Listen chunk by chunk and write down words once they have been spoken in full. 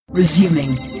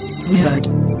Resuming Weird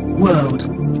World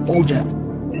Order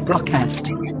broadcast.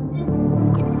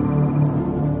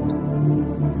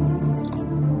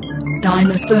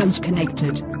 Dynaphones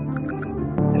connected.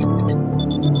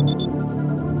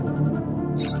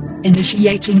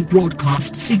 Initiating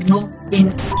broadcast signal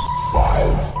in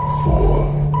 5, 4,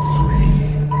 3,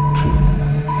 2,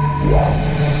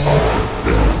 1.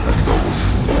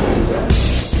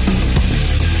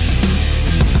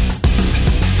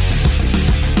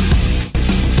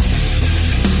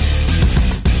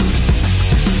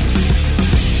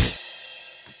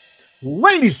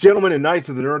 Ladies, gentlemen, and knights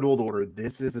of the Nerd World Order,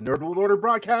 this is the Nerd World Order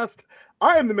broadcast.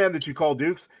 I am the man that you call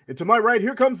Dukes, and to my right,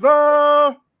 here comes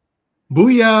the...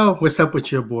 Booyah! What's up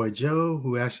with your boy Joe,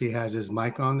 who actually has his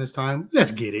mic on this time?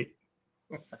 Let's get it.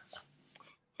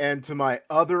 And to my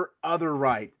other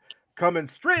right, coming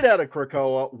straight out of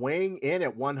Krakoa, weighing in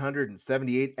at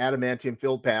 178 adamantium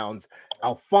filled pounds,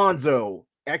 Alfonso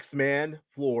X-Man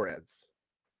Flores.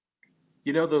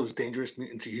 You know those dangerous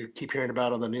mutants you keep hearing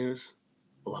about on the news?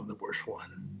 Well, I'm the worst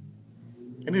one.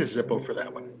 I need a Zippo for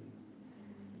that one.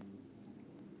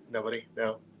 Nobody?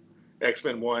 No?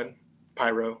 X-Men 1?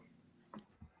 Pyro?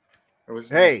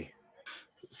 Hey,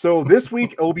 so this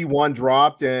week Obi Wan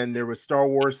dropped and there was Star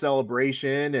Wars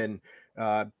Celebration, and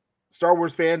Star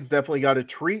Wars fans definitely got a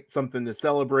treat, something to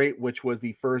celebrate, which was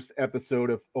the first episode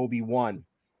of Obi Wan.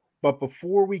 But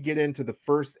before we get into the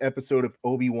first episode of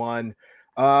Obi Wan,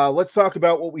 let's talk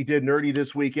about what we did nerdy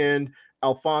this weekend.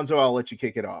 Alfonso, I'll let you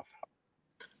kick it off.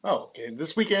 Oh, okay.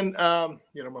 This weekend,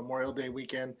 Memorial Day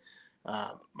weekend,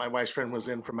 my wife's friend was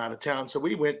in from out of town, so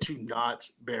we went to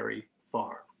Knott's Berry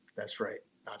Farm. That's right,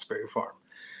 Knott's Berry Farm.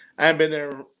 I haven't been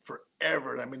there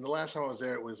forever. I mean, the last time I was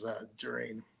there, it was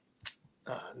during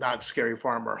Knott's Scary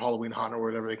Farm or Halloween Haunt or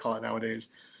whatever they call it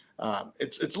nowadays.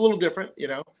 It's a little different, you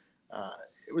know.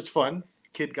 It was fun.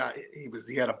 Kid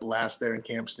he had a blast there in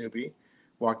Camp Snoopy.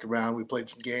 Walked around, we played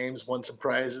some games, won some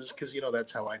prizes, because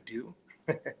that's how I do.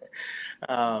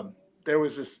 There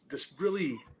was this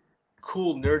really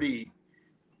cool, nerdy,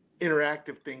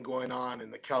 interactive thing going on in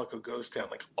the Calico Ghost Town.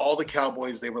 Like all the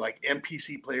cowboys, they were like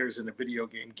NPC players in a video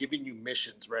game, giving you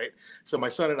missions, right? So my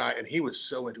son and he was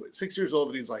so into it. 6 years old,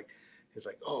 and he's like,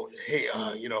 oh, hey,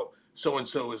 so and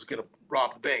so is gonna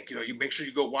rob the bank. You make sure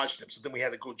you go watch them. So then we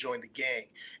had to go join the gang,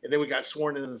 and then we got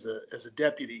sworn in as a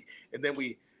deputy, and then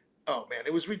oh man,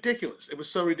 it was ridiculous. It was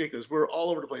so ridiculous. We're all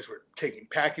over the place. We're taking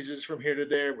packages from here to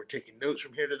there. We're taking notes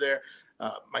from here to there.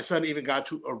 My son even got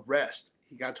to arrest.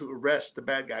 He got to arrest the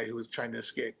bad guy who was trying to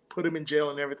escape, put him in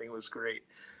jail and everything. It was great.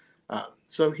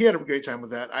 So he had a great time with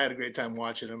that. I had a great time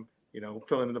watching him,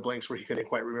 filling in the blanks where he couldn't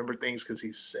quite remember things because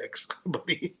he's 6. But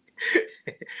he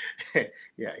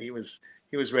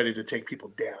was ready to take people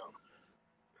down.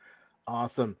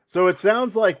 Awesome. So it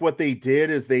sounds like what they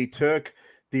did is they took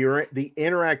the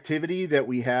interactivity that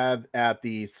we have at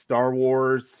the Star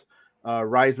Wars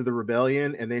Rise of the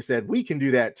Rebellion, and they said, we can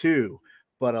do that too,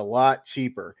 but a lot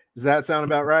cheaper. Does that sound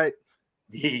about right?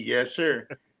 Yes, sir.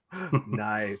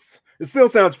 Nice. It still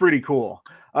sounds pretty cool.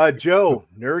 Joe,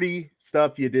 nerdy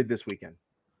stuff you did this weekend.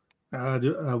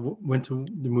 Went to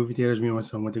the movie theaters. Me and my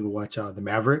son went to go watch the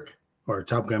Maverick, or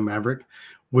Top Gun Maverick,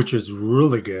 which was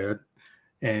really good.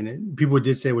 And people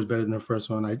did say it was better than the first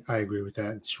one. I agree with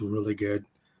that. It's really good.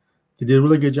 They did a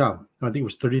really good job. I think it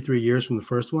was 33 years from the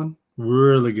first one.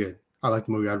 Really good. I like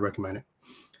the movie. I'd recommend it.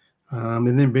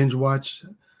 And then binge watch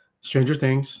Stranger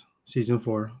Things season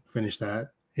 4. Finished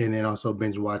that. And then also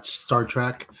binge watch Star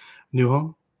Trek New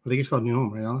Home. I think it's called New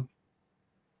Home, right, Alan?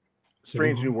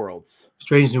 Strange New Worlds.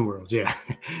 Strange New Worlds, yeah.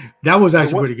 That was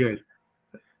actually pretty good.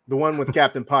 The one with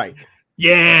Captain Pike.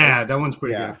 Yeah, that one's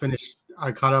pretty good.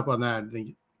 I caught up on that. I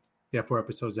think, 4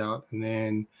 episodes out. And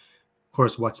then, of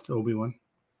course, watched the Obi Wan.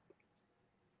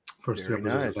 First 2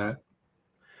 episodes of that.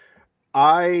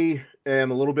 I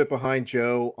am a little bit behind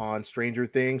Joe on Stranger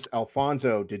Things.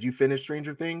 Alfonso, did you finish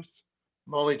Stranger Things?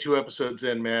 I'm only 2 episodes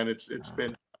in, man. It's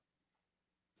been...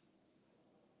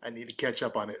 I need to catch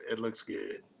up on it. It looks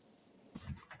good.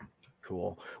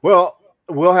 Cool. Well,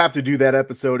 we'll have to do that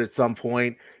episode at some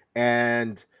point.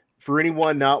 And for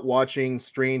anyone not watching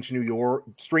Strange New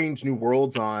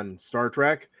Worlds on Star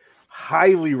Trek,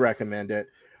 highly recommend it.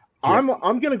 Yeah.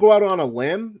 I'm going to go out on a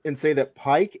limb and say that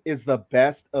Pike is the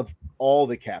best of all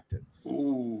the captains.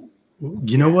 Ooh.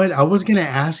 You know what? I was going to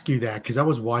ask you that because I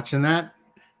was watching that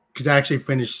because I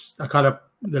caught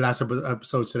up the last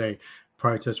episode today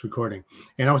prior to us recording.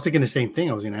 And I was thinking the same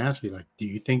thing. I was going to ask you, like, do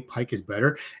you think Pike is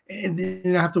better? And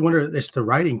then I have to wonder, it's the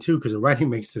writing too, because the writing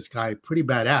makes this guy pretty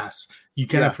badass. You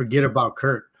cannot forget about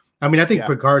Kirk. I mean, I think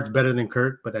Picard's better than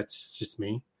Kirk, but that's just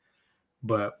me.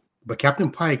 But Captain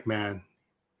Pike, man,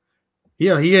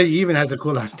 Yeah, he even has a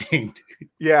cool last name.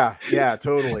 Yeah,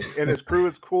 totally. And his crew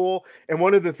is cool. And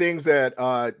one of the things that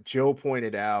Joe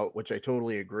pointed out, which I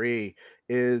totally agree,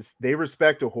 is they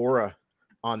respect Ahura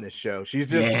on this show.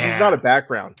 She's not a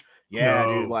background. Yeah,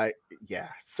 dude. No. Like, yeah,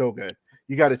 so good.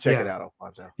 You got to check it Yeah. out,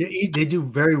 Alfonso. Yeah, they do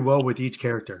very well with each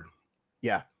character.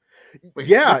 Yeah. Wait,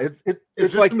 Yeah, is it's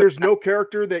this like in the there's no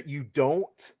character that you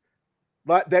don't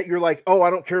that you're like, oh, I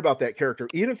don't care about that character.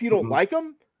 Even if you don't Mhm. like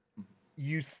them,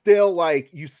 you still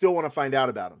want to find out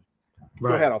about them. Go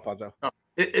Right. ahead, Alfonso.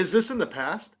 Is this in the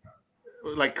past?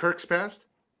 Like Kirk's past?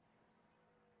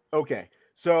 Okay.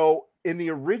 So in the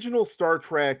original Star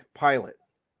Trek pilot,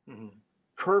 Mhm.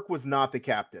 Kirk was not the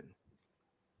captain.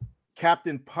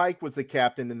 Captain Pike was the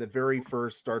captain in the very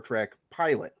first Star Trek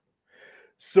pilot.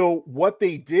 So what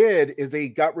they did is they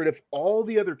got rid of all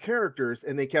the other characters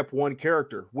and they kept one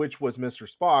character, which was Mr.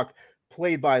 Spock,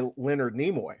 played by Leonard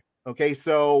Nimoy. Okay,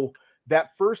 so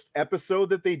that first episode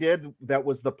that they did, that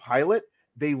was the pilot,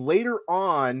 they later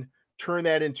on turned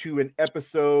that into an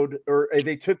episode, or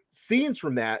they took scenes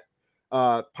from that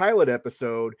pilot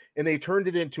episode and they turned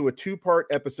it into a 2-part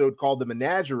episode called The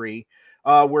Menagerie,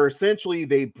 where essentially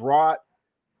they brought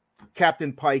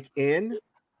Captain Pike in.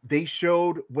 They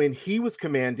showed when he was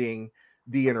commanding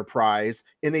the Enterprise,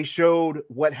 and they showed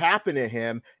what happened to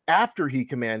him after he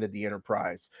commanded the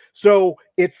Enterprise. So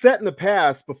it's set in the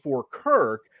past before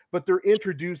Kirk, but they're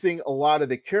introducing a lot of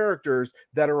the characters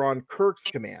that are on Kirk's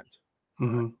command.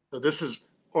 Mhm. So this is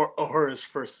Uhura's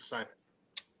first assignment.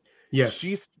 Yes.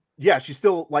 She's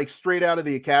still like straight out of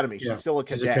the academy. Yeah, She's still a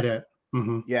she's cadet. a cadet.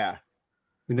 Mhm. Yeah.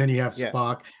 And then you have Yeah.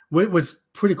 Spock. What's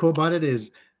pretty cool about it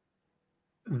is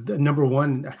the number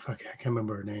one. I can't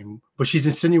remember her name, but she's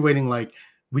insinuating like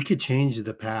we could change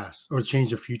the past or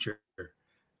change the future.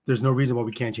 There's no reason why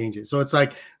we can't change it. So it's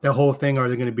like the whole thing. Are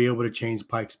they going to be able to change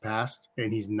Pike's past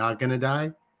and he's not going to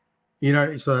die? You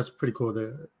know, so that's pretty cool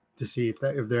to see if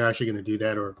they're actually going to do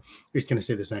that or it's going to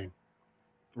stay the same.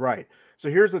 Right. So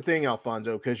here's the thing,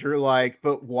 Alfonso, because you're like,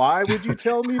 but why would you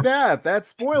tell me that? That's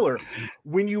spoiler.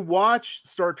 When you watch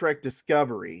Star Trek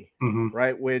Discovery, Mhm.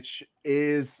 right, which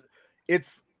is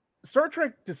it's Star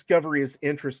Trek Discovery is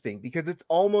interesting because it's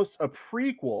almost a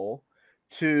prequel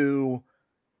to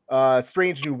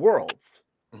Strange New Worlds,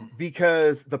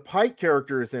 because the Pike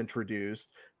character is introduced,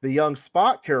 the young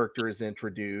Spock character is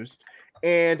introduced,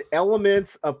 and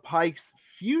elements of Pike's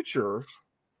future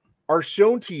are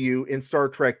shown to you in Star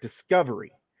Trek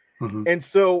Discovery. Mhm. And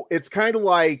so it's kind of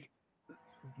like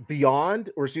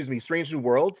Strange New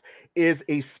Worlds is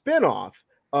a spinoff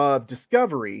of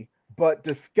Discovery, but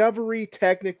Discovery,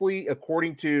 technically,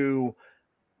 according to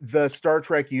the Star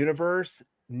Trek universe,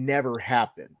 never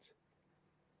happened.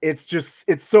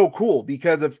 It's so cool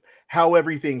because of how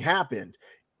everything happened.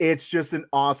 It's just an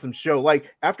awesome show.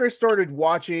 Like after I started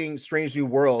watching Strange New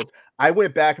Worlds, I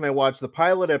went back and I watched the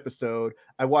pilot episode,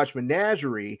 I watched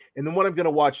Menagerie, and then what I'm going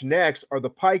to watch next are the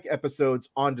Pike episodes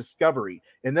on Discovery.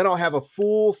 And then I'll have a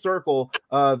full circle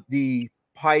of the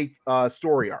Pike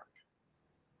story arc.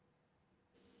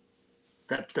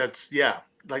 That's yeah.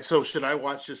 Like, so should I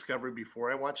watch Discovery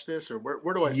before I watch this, or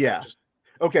where do I start? Yeah. Just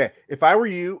Okay. If I were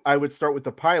you, I would start with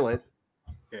the pilot,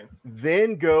 okay.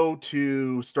 then go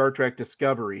to Star Trek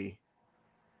Discovery,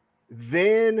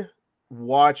 then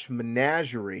watch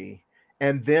Menagerie,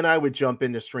 and then I would jump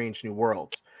into Strange New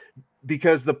Worlds,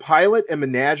 because the pilot and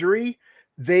Menagerie,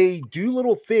 they do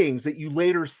little things that you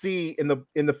later see in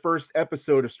the first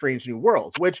episode of Strange New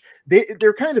Worlds, which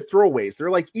they're kind of throwaways. They're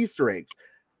like Easter eggs.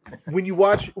 When you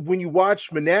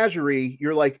watch Menagerie,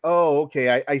 you're like, oh,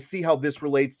 okay, I see how this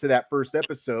relates to that first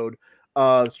episode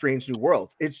of Strange New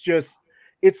Worlds.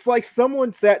 It's like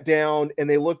someone sat down and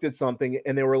they looked at something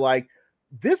and they were like,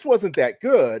 this wasn't that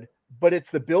good, but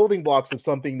it's the building blocks of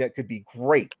something that could be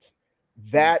great.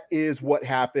 That is what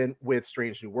happened with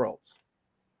Strange New Worlds.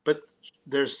 But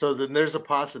there's a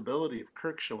possibility of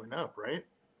Kirk showing up, right?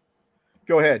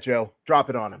 Go ahead, Joe.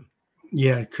 Drop it on him.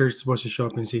 Yeah, Kurt's supposed to show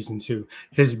up in season 2.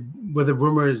 The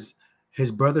rumor is his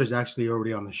brother's actually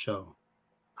already on the show.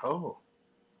 Oh,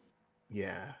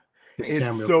 yeah, It's it's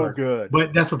Samuel so Kirk. good.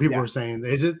 But that's what people were saying.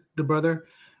 Is it the brother?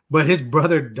 But his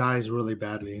brother dies really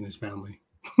badly in his family.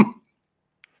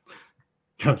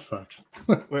 That sucks.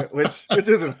 which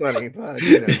isn't funny, but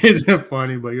you know. It isn't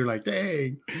funny, but you're like,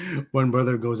 dang. One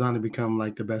brother goes on to become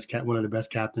like one of the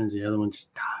best captains. The other one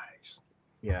just dies.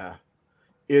 Yeah,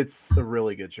 it's a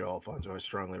really good show, Alfonso. I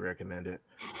strongly recommend it.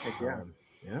 yeah.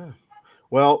 Yeah.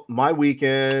 Well, my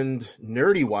weekend,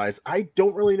 nerdy wise, I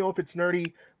don't really know if it's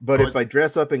nerdy, but if I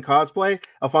dress up in cosplay,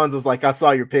 Alfonso's like, I saw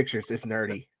your pictures. It's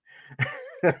nerdy.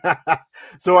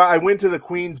 So I went to the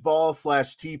Queen's Ball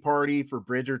 / tea party for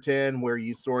Bridgerton, where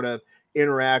you sort of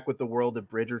interact with the world of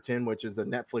Bridgerton, which is a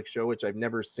Netflix show which I've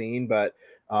never seen, but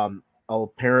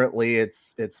apparently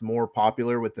it's more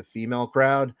popular with the female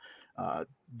crowd.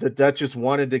 The Duchess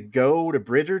wanted to go to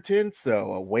Bridgerton,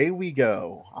 so away we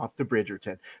go off to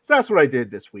Bridgerton. So that's what I did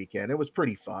this weekend. It was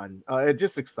pretty fun,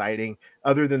 just exciting.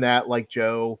 Other than that, like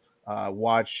Joe,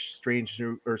 watch Strange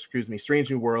New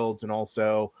Worlds, and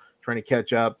also trying to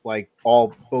catch up, like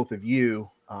both of you.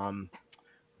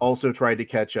 Also tried to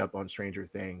catch up on Stranger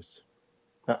Things.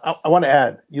 I want to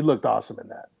add, you looked awesome in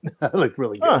that. That looked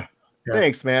really good. Yeah.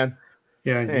 Thanks, man.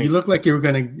 Yeah, Thanks. you look like you were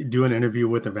going to do an interview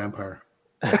with a vampire.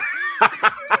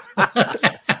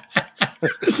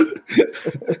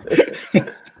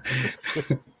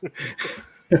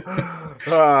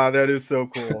 That is so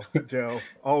cool, Joe.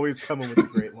 Always coming with the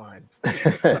great lines.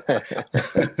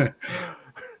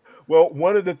 Well,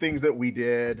 one of the things that we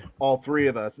did, all three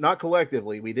of us, not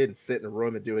collectively, we didn't sit in a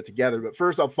room and do it together, but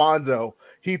first Alfonso,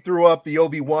 he threw up the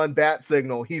Obi Wan bat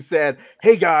signal. He said,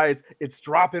 "Hey guys, it's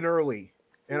dropping early."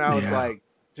 And I was like,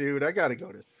 dude, I got to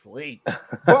go to sleep.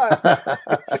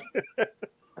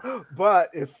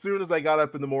 But as soon as I got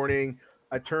up in the morning,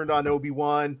 I turned on Obi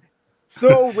Wan.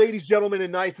 So, ladies, gentlemen,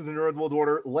 and knights of the Nerd World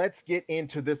Order, let's get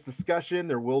into this discussion.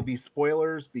 There will be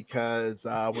spoilers because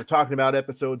we're talking about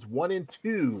episodes 1 and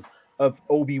 2 of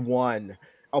Obi Wan.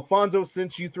 Alfonso,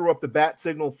 since you threw up the bat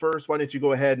signal first, why don't you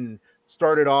go ahead and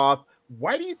start it off?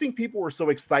 Why do you think people were so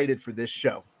excited for this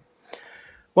show?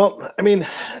 Well, I mean,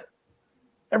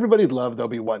 everybody loved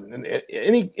Obi Wan, and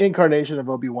any incarnation of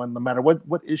Obi Wan, no matter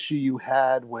what issue you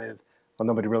had with. Well,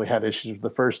 nobody really had issues with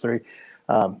the first three,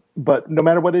 but no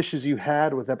matter what issues you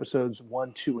had with episodes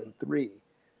 1, 2, and 3,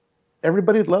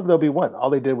 everybody loved Obi Wan. All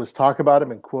they did was talk about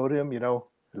him and quote him. Hello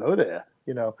there.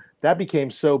 That became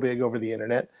so big over the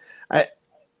internet.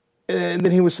 And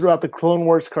then he was throughout the Clone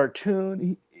Wars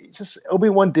cartoon. Obi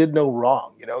Wan did no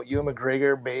wrong. Ewan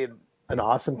McGregor made an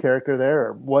awesome character there,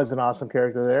 or was an awesome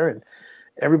character there, and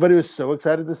everybody was so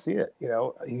excited to see it.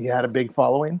 He had a big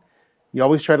following. You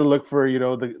always try to look for,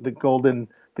 the golden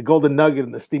nugget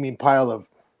in the steaming pile of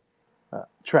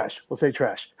trash. We'll say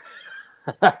trash.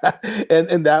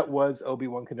 and that was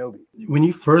Obi-Wan Kenobi. When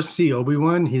you first see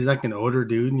Obi-Wan, he's like an older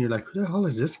dude, and you're like, who the hell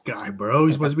is this guy, bro?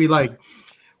 He's supposed to be like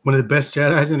one of the best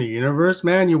Jedis in the universe,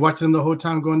 man. You're watching him the whole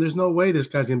time going, there's no way this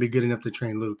guy's going to be good enough to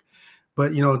train Luke.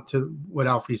 But, to what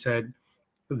Alfie said,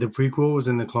 the prequels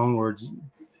and the Clone Wars,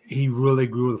 he really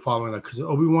grew the following, because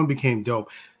Obi-Wan became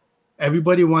dope.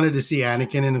 Everybody wanted to see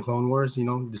Anakin in the Clone Wars,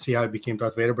 to see how he became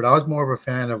Darth Vader. But I was more of a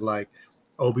fan of like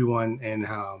Obi-Wan and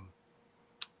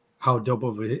how dope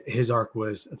of his arc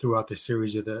was throughout the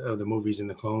series of the movies in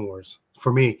the Clone Wars.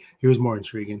 For me, he was more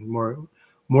intriguing, more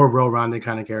well-rounded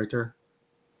kind of character.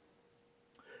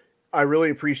 I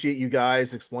really appreciate you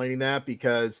guys explaining that,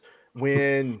 because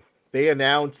when they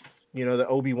announced, the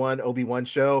Obi-Wan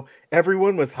show,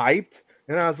 everyone was hyped.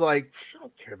 And I was like, I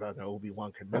don't care about no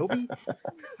Obi-Wan Kenobi.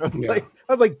 I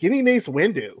was like, give me Mace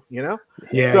Windu, Yeah.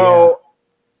 So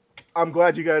I'm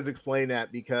glad you guys explained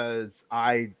that, because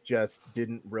I just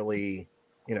didn't really,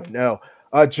 know.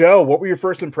 Joe, what were your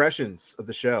first impressions of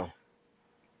the show?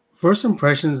 First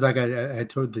impressions, like I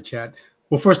told the chat.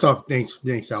 Well, first off,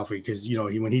 thanks Alfie, because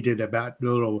when he did that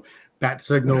little bat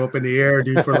signal up in the air,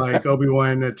 dude, for like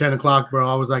Obi-Wan at 10 o'clock, bro,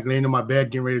 I was like laying on my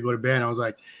bed getting ready to go to bed. And I was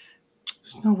like,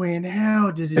 there's no way in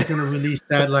hell he's gonna release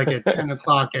that like at 10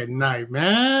 o'clock at night,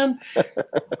 man.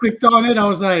 Clicked on it, I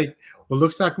was like, well,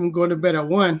 looks like I'm going to bed at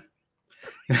 1.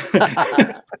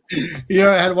 I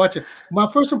had to watch it.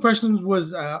 My first impressions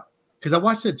was because I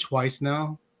watched it twice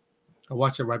now. I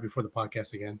watched it right before the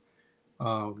podcast again.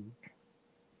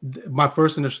 My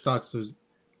first initial thoughts was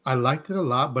I liked it a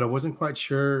lot, but I wasn't quite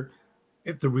sure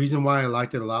if the reason why I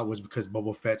liked it a lot was because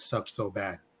Boba Fett sucked so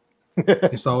bad.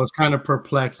 And so I was kind of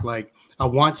perplexed. Like, I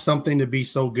want something to be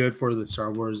so good for the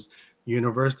Star Wars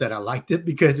universe that I liked it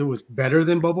because it was better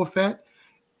than Boba Fett,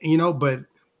 but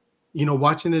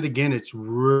watching it again, it's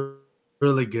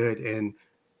really good. And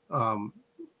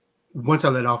once I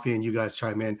let Alfie and you guys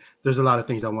chime in, there's a lot of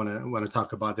things I want to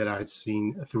talk about that I had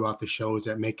seen throughout the shows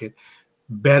that make it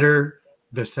better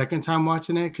the second time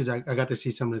watching it, because I got to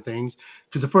see some of the things.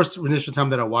 Because the first initial time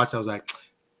that I watched, I was like,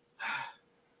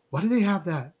 why do they have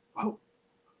that? Oh,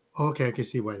 okay, I can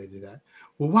see why they did that.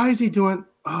 Well, why is he doing?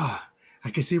 I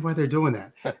can see why they're doing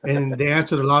that. And they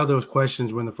answered a lot of those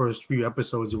questions when the first few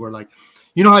episodes were like,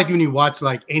 like when you watch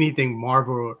like anything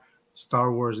Marvel,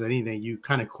 Star Wars, anything, you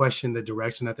kind of question the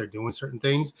direction that they're doing certain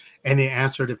things. And they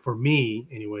answered it for me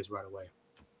anyways right away.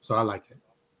 So I liked it.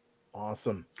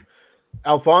 Awesome.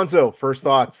 Alfonso, first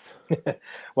thoughts.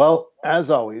 Well,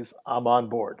 as always, I'm on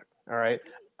board. All right.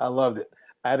 I loved it.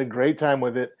 I had a great time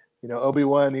with it.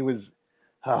 Obi-Wan, he was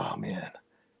Oh man,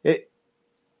 it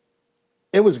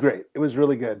was great. It was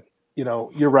really good.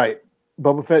 You're right.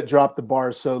 Boba Fett dropped the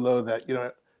bar so low that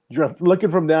looking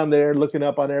from down there, looking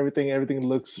up on everything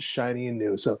looks shiny and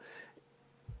new. So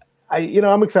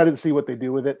I'm excited to see what they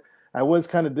do with it. I was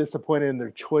kind of disappointed in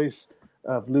their choice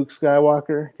of Luke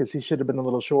Skywalker because he should have been a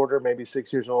little shorter, maybe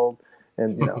 6 years old.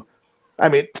 And I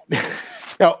mean,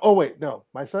 oh wait, no,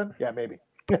 my son, yeah, maybe,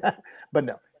 but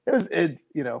no,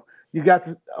 you got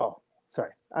to. Oh,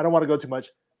 sorry, I don't want to go too much.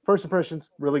 First impressions,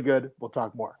 really good. We'll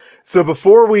talk more. So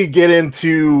before we get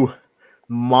into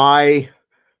my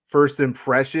first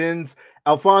impressions,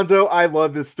 Alfonso, I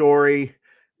love this story.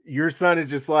 Your son is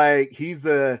just like he's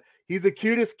the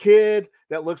cutest kid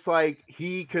that looks like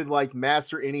he could like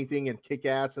master anything and kick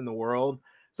ass in the world.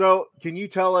 So can you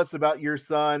tell us about your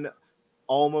son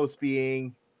almost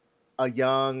being a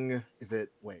young Luke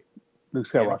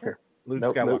Skywalker. Luke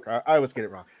Skywalker. Luke. I always get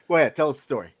it wrong. Go ahead, tell us the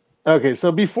story. Okay,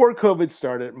 so before COVID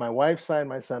started, my wife signed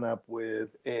my son up with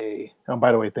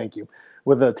by the way, thank you,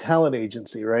 with a talent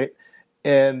agency, right?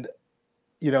 And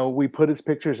we put his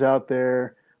pictures out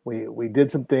there. We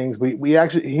did some things. We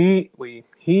actually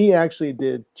he actually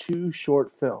did 2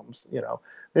 short films.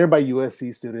 They're by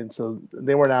USC students, so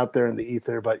they weren't out there in the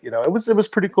ether. But it was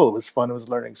pretty cool. It was fun. It was a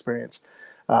learning experience.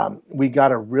 We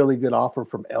got a really good offer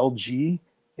from LG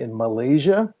in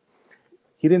Malaysia.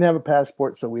 He didn't have a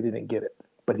passport, so we didn't get it.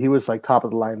 But he was like top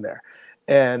of the line there.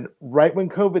 And right when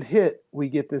COVID hit, we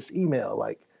get this email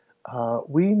like,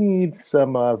 we need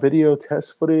some video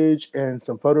test footage and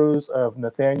some photos of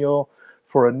Nathaniel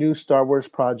for a new Star Wars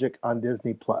project on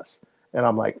Disney Plus. And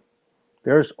I'm like,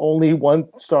 there's only one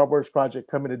Star Wars project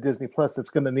coming to Disney Plus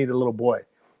that's going to need a little boy.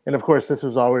 And of course, this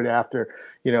was already after,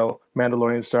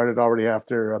 Mandalorian started, already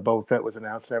after Boba Fett was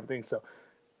announced and everything. So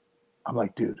I'm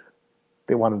like, dude,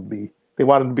 they wanted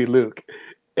to be Luke.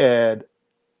 And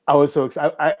I was so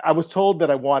excited. I was told that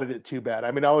I wanted it too bad.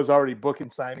 I mean, I was already booking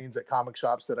signings at comic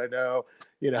shops that I know.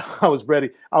 I was ready.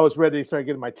 I was ready to start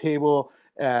getting my table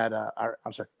at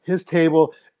his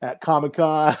table at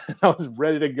Comic-Con. I was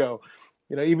ready to go.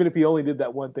 Even if he only did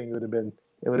that one thing, it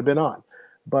would have been on.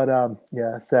 But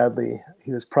sadly,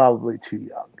 he was probably too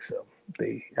young. So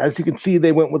as you can see,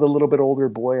 they went with a little bit older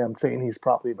boy. I'm saying he's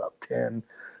probably about 10.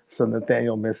 So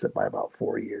Nathaniel missed it by about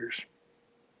 4 years.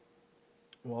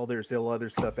 Well, there's still other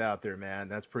stuff out there, man.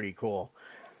 That's pretty cool.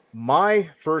 My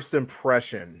first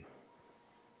impression,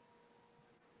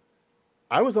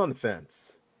 I was on the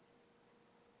fence.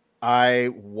 I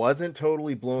wasn't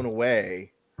totally blown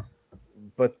away,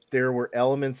 but there were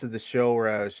elements of the show where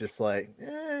I was just like,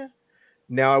 eh.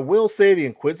 Now, I will say the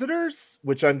Inquisitors,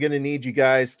 which I'm going to need you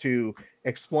guys to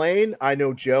explain. I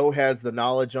know Joe has the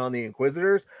knowledge on the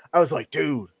Inquisitors. I was like,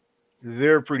 dude,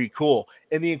 they're pretty cool.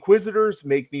 And the Inquisitors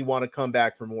make me want to come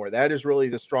back for more. That is really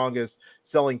the strongest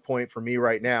selling point for me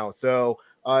right now. So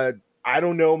I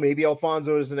don't know. Maybe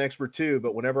Alfonso is an expert too,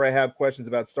 but whenever I have questions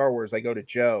about Star Wars, I go to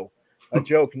Joe.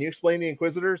 Joe, can you explain the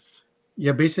Inquisitors?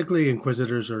 Yeah, basically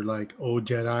Inquisitors are like old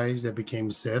Jedis that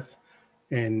became Sith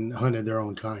and hunted their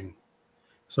own kind.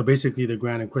 So basically the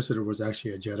Grand Inquisitor was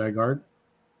actually a Jedi guard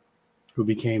who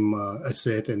became a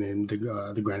Sith and then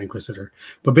the Grand Inquisitor.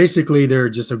 But basically, they're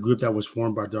just a group that was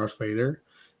formed by Darth Vader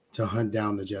to hunt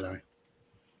down the Jedi.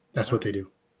 That's what they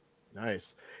do.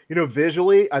 Nice.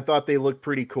 Visually, I thought they looked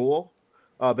pretty cool.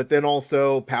 But then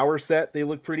also power set, they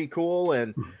look pretty cool.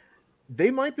 And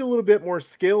they might be a little bit more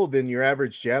skilled than your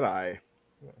average Jedi.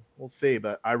 We'll see,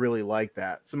 but I really like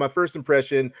that. So my first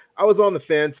impression, I was on the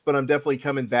fence, but I'm definitely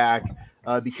coming back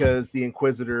because the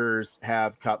Inquisitors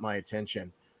have caught my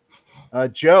attention.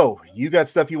 Joe, you got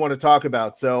stuff you want to talk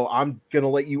about, so I'm going to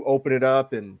let you open it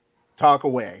up and talk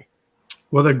away.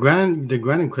 Well, the Grand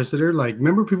Inquisitor, like,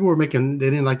 remember people were they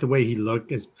didn't like the way he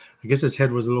looked. I guess his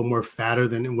head was a little more fatter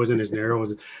than it wasn't as narrow.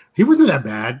 He wasn't that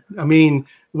bad. I mean,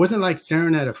 it wasn't like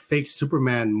staring at a fake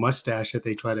Superman mustache that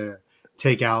they try to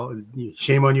take out.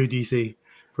 Shame on you, DC,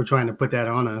 for trying to put that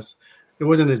on us. It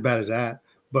wasn't as bad as that.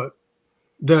 But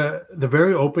the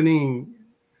very opening,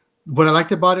 what I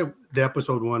liked about it, the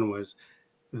episode 1 was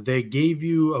they gave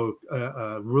you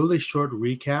a really short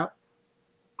recap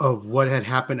of what had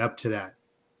happened up to that.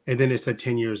 And then it said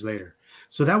 10 years later.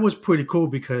 So that was pretty cool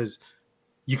because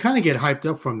you kind of get hyped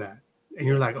up from that. And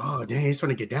you're like, oh, dang, he's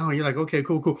starting to get down. You're like, okay,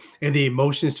 cool. And the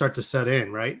emotions start to set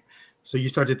in, right? So you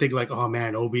start to think like, oh,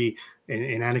 man, Obi and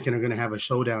Anakin are going to have a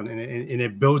showdown. And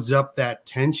it builds up that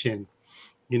tension,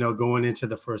 going into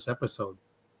the first episode.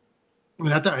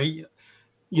 And I thought,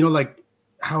 like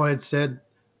how I had said,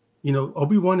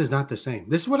 Obi Wan is not the same.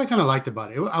 This is what I kind of liked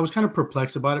about it. I was kind of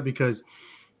perplexed about it because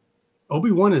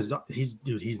Obi Wan he's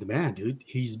the man, dude.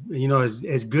 He's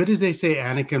as good as they say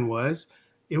Anakin was.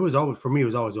 it was always, for me, it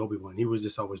was always Obi Wan. He was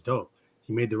just always dope.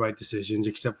 He made the right decisions,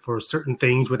 except for certain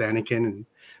things with Anakin,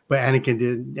 but Anakin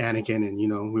did Anakin,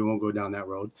 and we won't go down that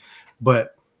road.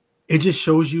 But it just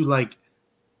shows you like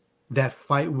that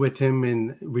fight with him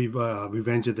in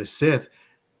Revenge of the Sith.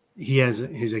 He has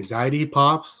his anxiety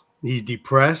pops. He's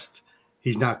depressed.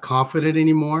 He's not confident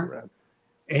anymore,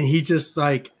 Right. and he just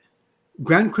like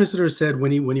Grand Inquisitor said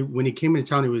when he came into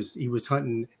town, he was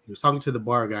hunting. He was talking to the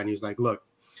bar guy, and he's like, "Look,"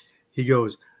 he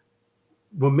goes,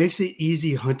 "what makes it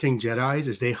easy hunting Jedis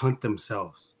is they hunt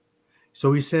themselves."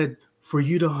 So he said, "For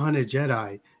you to hunt a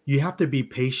Jedi, you have to be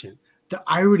patient." The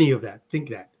irony of that, think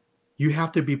that you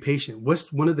have to be patient.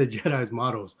 What's one of the Jedi's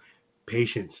models?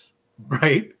 Patience,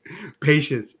 right?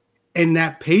 Patience. And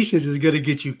that patience is going to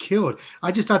get you killed.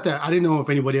 I just thought that, I didn't know if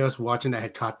anybody else watching that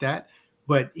had caught that,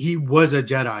 but he was a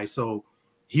Jedi. So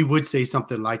he would say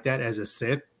something like that as a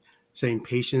Sith, saying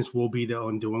patience will be the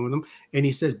undoing with him. And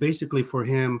he says basically for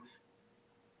him,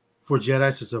 for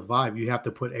Jedi to survive, you have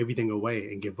to put everything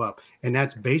away and give up. And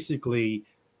that's basically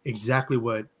exactly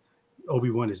what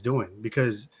Obi-Wan is doing.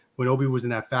 Because when Obi was in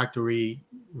that factory,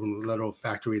 little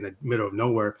factory in the middle of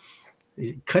nowhere,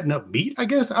 he's cutting up meat, I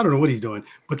guess. I don't know what he's doing.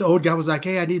 But the old guy was like,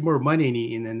 "Hey, I need more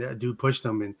money." And then the dude pushed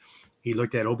him, and he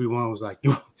looked at Obi-Wan and was like,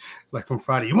 "You, like from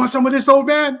Friday, you want some of this, old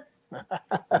man?"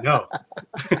 No.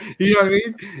 You know what I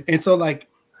mean? And so like,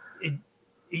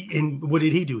 and what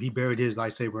did he do? He buried his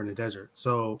lightsaber in the desert.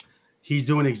 So he's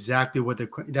doing exactly what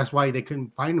that's why they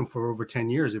couldn't find him for over 10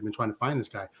 years. They've been trying to find this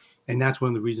guy. And that's one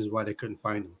of the reasons why they couldn't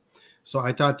find him. So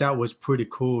I thought that was pretty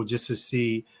cool just to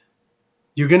see.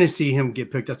 You're going to see him get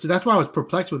picked up. So that's why I was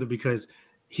perplexed with it, because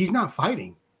he's not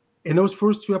fighting. In those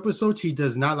first 2 episodes, he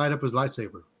does not light up his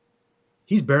lightsaber.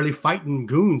 He's barely fighting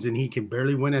goons, and he can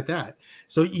barely win at that.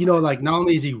 So, like not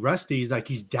only is he rusty,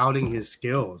 he's doubting his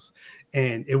skills.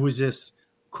 And it was just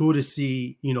cool to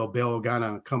see, Bail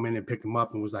Organa come in and pick him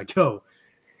up and was like, "Yo,"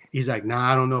 he's like,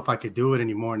 "Nah, I don't know if I could do it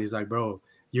anymore." And he's like, "Bro,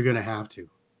 you're going to have to.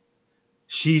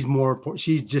 She's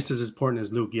just as important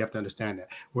as Luke. You have to understand that."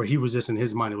 Where he was just in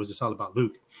his mind, it was just all about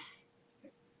Luke.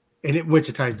 And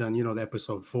Wichita's done, the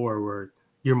episode 4 where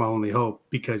 "You're my only hope,"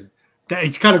 because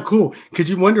it's kind of cool, because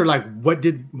you wonder like what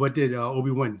did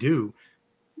Obi-Wan do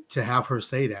to have her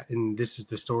say that. And this is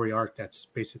the story arc that's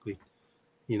basically,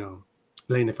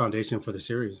 laying the foundation for the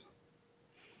series.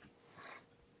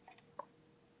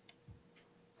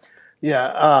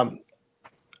 Yeah.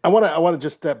 I want to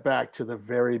just step back to the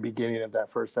very beginning of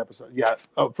that first episode. Yeah.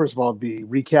 First of all, the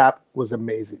recap was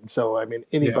amazing. So, I mean,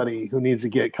 anybody who needs to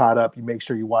get caught up, you make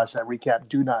sure you watch that recap.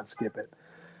 Do not skip it.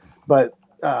 But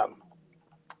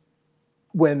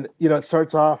when, it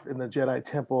starts off in the Jedi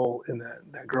Temple and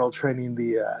that girl training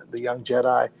the young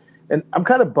Jedi, and I'm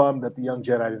kind of bummed that the young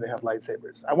Jedi didn't have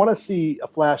lightsabers. I want to see a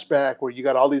flashback where you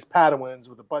got all these Padawans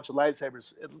with a bunch of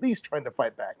lightsabers, at least trying to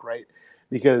fight back, right?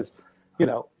 Because,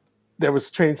 there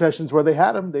was training sessions where they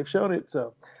had them. They've shown it.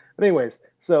 So, but anyways,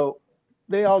 so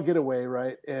they all get away,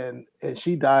 right? And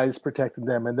she dies protecting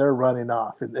them, and they're running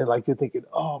off. And like you're thinking,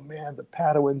 oh man, the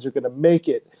Padawans are going to make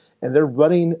it, and they're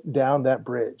running down that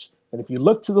bridge. And if you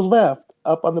look to the left,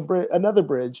 up on the bridge, another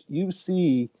bridge, you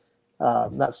see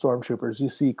not stormtroopers, you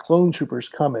see clone troopers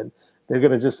coming. They're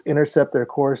going to just intercept their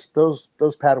course. Those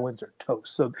Padawans are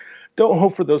toast. So don't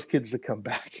hope for those kids to come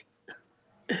back.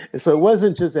 And so it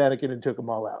wasn't just Anakin and took them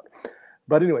all out.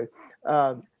 But anyway,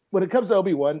 when it comes to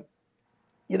Obi-Wan,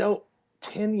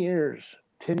 10 years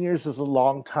is a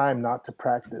long time not to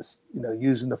practice,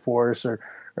 using the Force or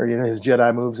his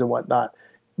Jedi moves and whatnot.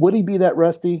 Would he be that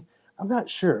rusty? I'm not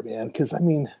sure, man. Because, I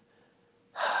mean,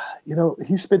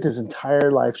 he spent his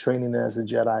entire life training as a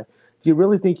Jedi. Do you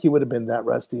really think he would have been that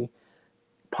rusty?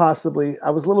 Possibly. I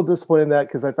was a little disappointed in that,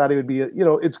 because I thought he would be,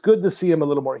 it's good to see him a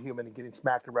little more human and getting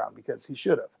smacked around, because he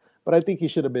should have. But I think he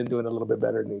should have been doing a little bit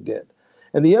better than he did.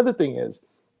 And the other thing is,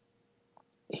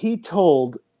 he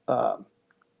told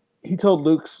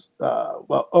Luke's,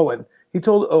 Owen,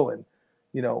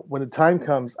 when the time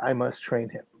comes, I must train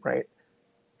him, right?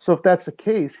 So if that's the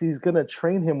case, he's going to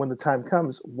train him when the time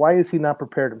comes. Why is he not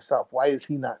prepared himself? Why is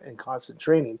he not in constant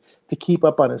training to keep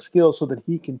up on his skills so that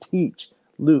he can teach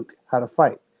Luke how to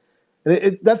fight? And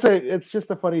it's just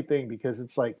a funny thing, because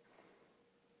it's like,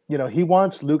 he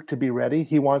wants Luke to be ready.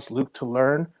 He wants Luke to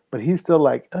learn, but he's still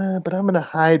like, but I'm going to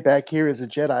hide back here as a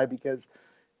Jedi because,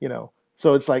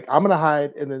 so it's like, I'm going to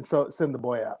hide and then send the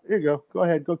boy out. Here you go. Go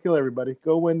ahead. Go kill everybody.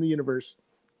 Go win the universe.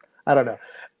 I don't know.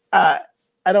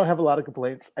 I don't have a lot of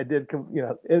complaints. I do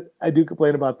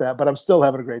complain about that, but I'm still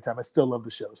having a great time. I still love the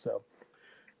show. So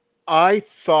I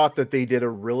thought that they did a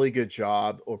really good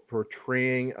job of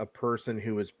portraying a person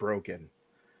who is broken,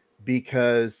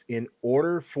 because in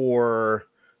order for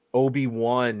Obi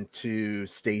Wan to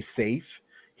stay safe.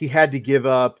 He had to give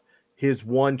up his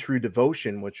one true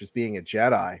devotion, which was being a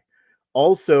Jedi.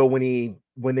 Also,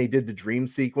 when they did the dream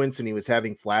sequence and he was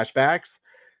having flashbacks,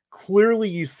 clearly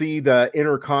you see the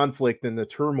inner conflict and the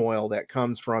turmoil that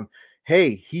comes from,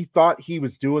 hey, he thought he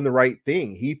was doing the right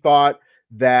thing. He thought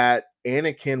that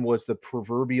Anakin was the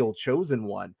proverbial chosen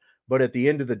one. But at the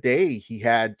end of the day, he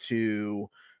had to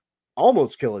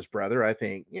almost kill his brother. I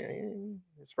think, yeah,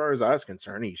 as far as I was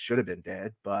concerned, he should have been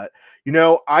dead. But,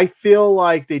 I feel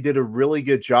like they did a really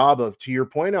good job of, to your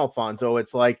point, Alfonso,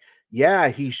 it's like, yeah,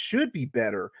 he should be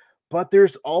better. But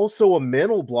there's also a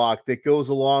mental block that goes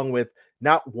along with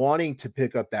not wanting to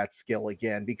pick up that skill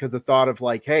again, because the thought of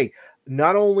like, hey,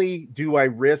 not only do I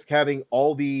risk having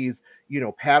all these,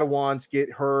 Padawans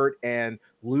get hurt and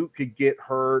Luke could get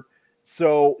hurt.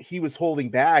 So he was holding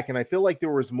back. And I feel like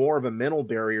there was more of a mental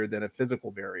barrier than a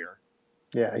physical barrier.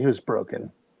 Yeah, he was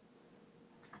broken.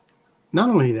 Not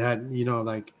only that,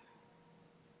 like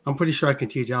I'm pretty sure I can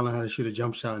teach Alan how to shoot a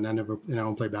jump shot, and I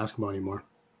don't play basketball anymore.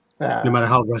 No matter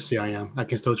how rusty I am, I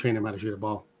can still train him how to shoot a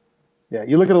ball. Yeah,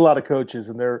 you look at a lot of coaches,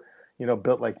 and they're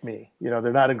built like me.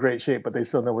 They're not in great shape, but they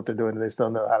still know what they're doing, and they still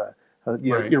know how to.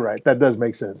 Right. You're right. That does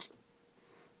make sense.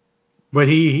 But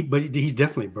he's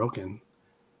definitely broken.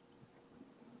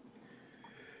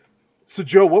 So,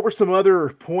 Joe, what were some other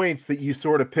points that you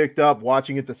sort of picked up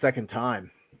watching it the second time?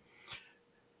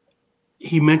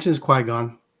 He mentions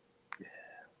Qui-Gon.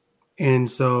 And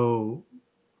so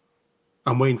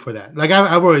I'm waiting for that. Like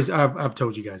I've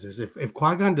told you guys this. If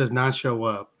Qui-Gon does not show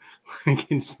up like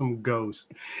in some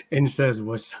ghost and says,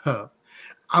 "What's up?"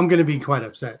 I'm gonna be quite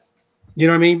upset. You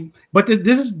know what I mean? But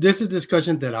this is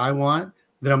discussion that I want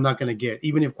that I'm not gonna get.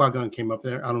 Even if Qui-Gon came up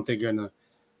there, I don't think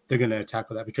they're gonna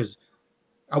tackle that, because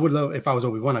I would love, if I was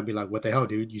Obi Wan, I'd be like, "What the hell,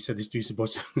 dude? You said this dude's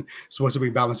supposed to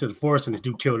bring balance to the Force, and this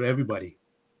dude killed everybody,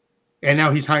 and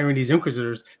now he's hiring these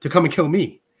Inquisitors to come and kill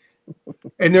me."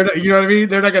 And they're not, you know what I mean?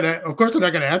 They're not gonna, of course, they're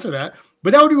not gonna answer that.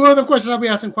 But that would be one of the questions I'll be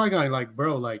asking Qui-Gon, like,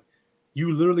 bro, like,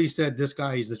 you literally said this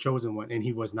guy is the chosen one, and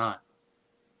he was not.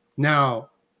 Now,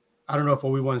 I don't know if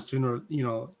Obi-Wan sooner,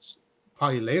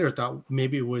 probably later thought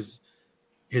maybe it was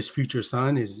his future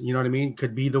son,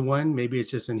 could be the one. Maybe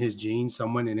it's just in his genes,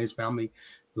 someone in his family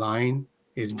line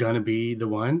is gonna be the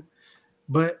one.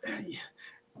 But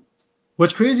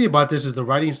what's crazy about this is the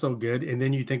writing's so good, and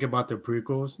then you think about the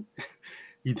prequels.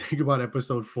 You think about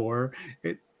episode 4,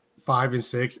 5, and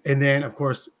 6, and then of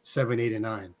course 7, 8, and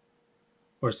 9,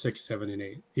 or 6, 7, and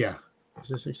 8. Yeah,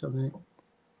 is it 6, 7, and 8?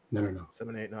 No.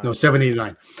 7, 8, 9. No, 7, 8, and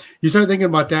 9. You start thinking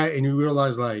about that, and you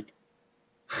realize, like,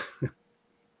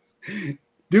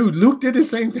 dude, Luke did the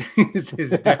same thing as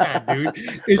his dad, dude.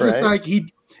 It's just like he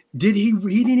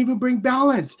didn't even bring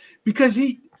balance, because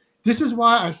this is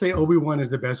why I say Obi-Wan is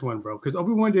the best one, bro, because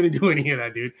Obi-Wan didn't do any of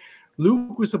that, dude.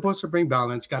 Luke was supposed to bring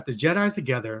balance, got the Jedis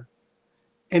together,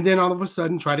 and then all of a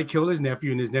sudden try to kill his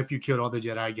nephew, and his nephew killed all the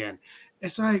Jedi again.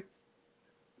 It's like,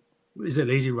 is it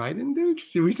lazy writing, dude?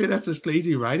 Did we say that's just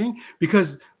lazy writing?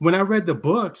 Because when I read the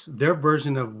books, their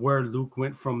version of where Luke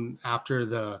went from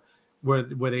after where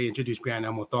they introduced Grand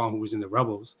Admiral Thrawn, who was in the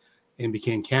Rebels and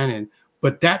became canon,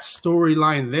 but that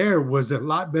storyline there was a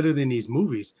lot better than these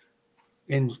movies.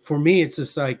 And for me, it's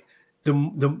just like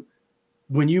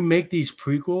when you make these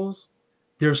prequels,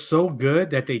 they're so good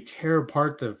that they tear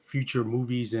apart the future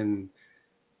movies and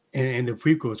the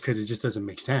prequels, because it just doesn't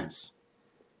make sense.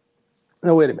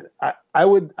 No, wait a minute. I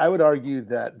would argue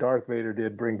that Darth Vader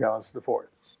did bring balance to the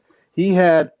Force. He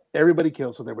had everybody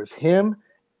killed, so there was him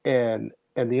and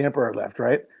the Emperor left,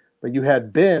 right? But you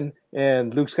had Ben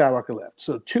and Luke Skywalker left.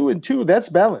 So 2 and 2, that's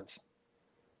balance.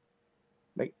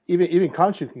 Like even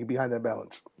Khonshu can get behind that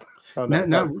balance.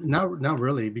 Not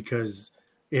really, because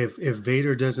if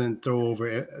Vader doesn't throw over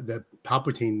the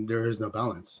Palpatine, there is no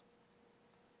balance.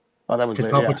 Oh, that was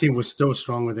because Palpatine was still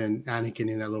stronger than Anakin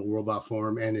in that little robot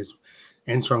form,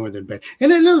 and stronger than Ben.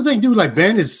 And another thing, dude, like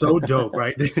Ben is so dope,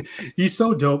 right? He's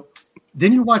so dope.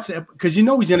 Then you watch that, because he's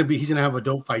gonna have a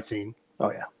dope fight scene.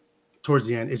 Oh yeah. Towards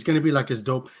the end, it's gonna be like this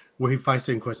dope where he fights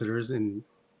the Inquisitors, and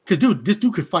because this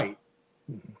dude could fight,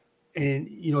 and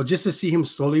just to see him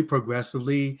slowly,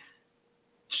 progressively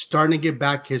starting to get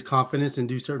back his confidence and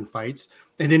do certain fights,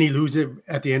 and then he loses it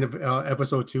at the end of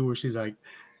episode 2, where she's like,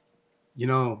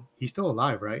 he's still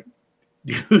alive, right?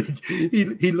 Dude,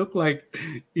 he looked like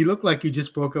you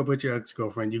just broke up with your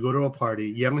ex-girlfriend. You go to a party,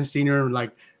 you haven't seen her in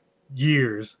like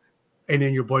years, and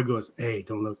then your boy goes, "Hey,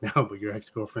 don't look now, but your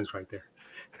ex-girlfriend's right there."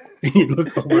 And you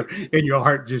look over, and your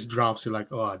heart just drops. You're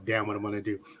like, "Oh, damn, what am I gonna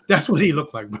do?" That's what he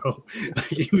looked like, bro.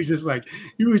 He was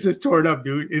just torn up,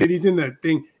 dude. And then he's in the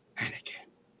thing, Anakin.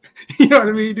 You know what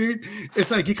I mean, dude?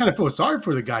 It's like you kind of feel sorry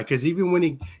for the guy because even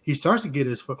when he starts to get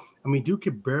his foot, I mean, dude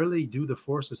could barely do the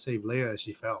force to save Leia as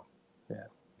she fell. Yeah.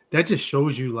 That just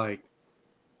shows you like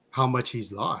how much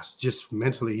he's lost. Just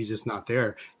mentally, he's just not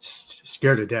there.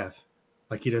 Scared to death.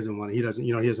 Like he doesn't want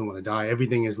to die.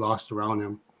 Everything is lost around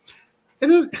him.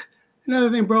 And then another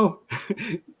thing, bro,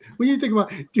 when you think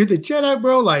about, dude, the Jedi,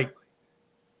 bro, like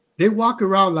they walk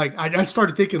around like I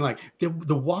started thinking like they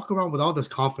walk around with all this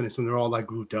confidence when they're all like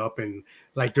grouped up and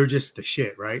like they're just the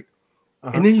shit, right?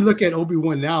 Uh-huh. And then you look at Obi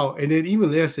Wan now, and then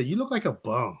even Leia said, "You look like a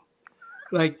bum."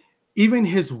 Like even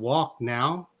his walk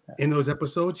now in those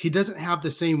episodes, he doesn't have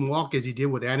the same walk as he did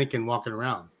with Anakin walking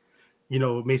around. You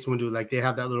know, Mace Windu, like they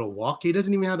have that little walk. He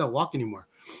doesn't even have that walk anymore.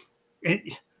 And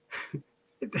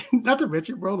not to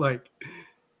mention, bro, like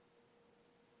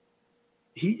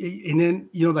and then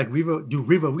like Reva,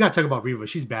 we gotta talk about Reva.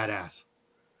 She's badass.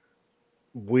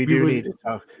 We Reva, do need to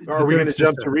talk. Are we going to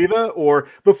jump to Reva? Or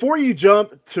before you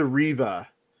jump to Reva,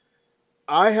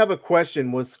 I have a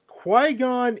question. Was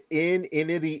Qui-Gon in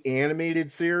any of the animated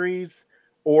series?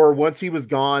 Or once he was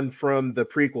gone from the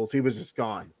prequels, he was just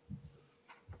gone?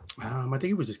 I think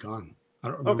he was just gone. I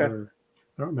don't remember. Okay.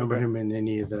 I don't remember him in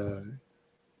any of the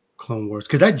Clone Wars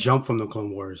because I jumped from the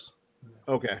Clone Wars.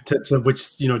 Okay. To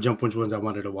which jump which ones I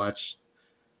wanted to watch.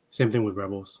 Same thing with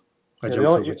Rebels.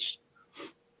 The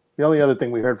only other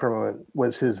thing we heard from him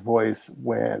was his voice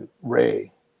when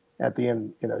Rey, at the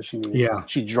end,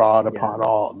 she drawed upon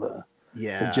all the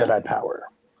Jedi power.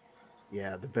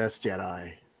 Yeah, the best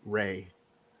Jedi, Rey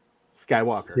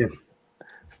Skywalker. Yeah.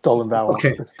 Stolen valor.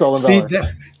 Okay. Stolen valor. See,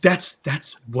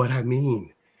 that's what I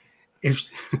mean. If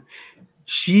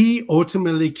she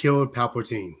ultimately killed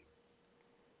Palpatine,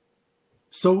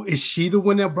 so is she the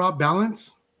one that brought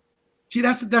balance? See,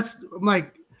 that's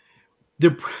like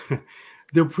the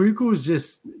prequels.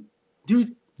 Just,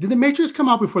 dude, did the Matrix come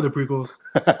out before the prequels?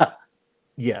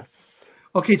 Yes.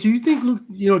 Okay, so you think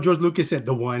George Lucas said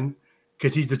the one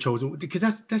because he's the chosen?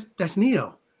 Because that's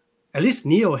Neo. At least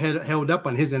Neo held up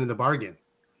on his end of the bargain.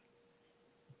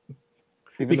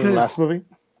 Even in the last movie?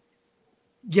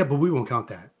 Yeah, but we won't count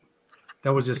that.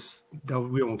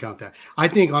 We won't count that. I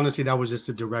think honestly that was just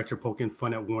the director poking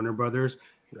fun at Warner Brothers,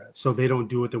 so they don't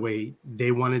do it the way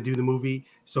they want to do the movie.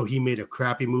 So he made a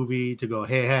crappy movie to go,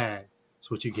 hey, that's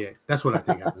what you get. That's what I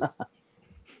think happened.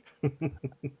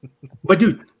 But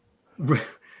dude,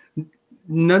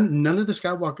 none of the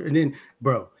Skywalker, and then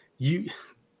bro, you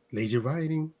lazy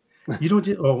writing. You don't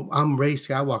just, I'm Rey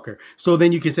Skywalker. So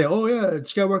then you can say, oh yeah,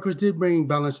 Skywalkers did bring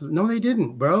balance. No, they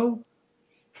didn't, bro.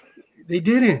 They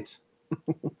didn't.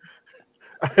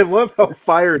 I love how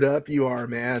fired up you are,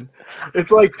 man. It's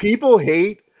like people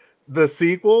hate the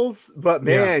sequels, but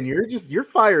man, you're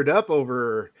fired up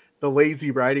over the lazy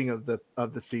writing of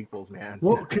the sequels, man.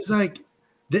 Well, because like,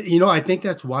 I think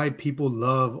that's why people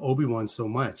love Obi Wan so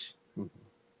much,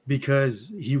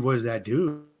 because he was that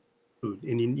dude,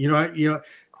 and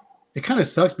it kind of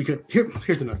sucks because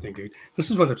here's another thing, dude.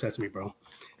 This is what upsets me, bro.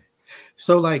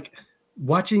 So like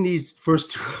watching these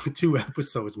first two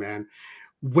episodes, man.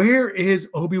 Where is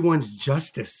Obi-Wan's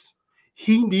justice?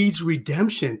 He needs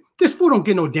redemption. This fool don't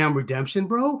get no damn redemption,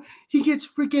 bro. He gets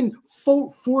freaking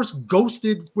force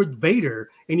ghosted with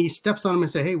Vader, and he steps on him and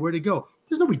say, hey, where'd he go?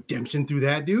 There's no redemption through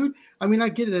that, dude. I mean, I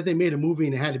get it that they made a movie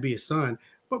and it had to be his son,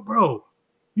 but bro,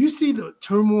 you see the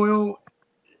turmoil,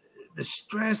 the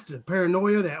stress, the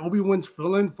paranoia that Obi-Wan's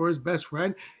feeling for his best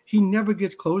friend. He never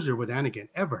gets closure with Anakin,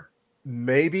 ever.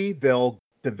 Maybe they'll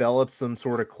develop some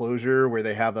sort of closure where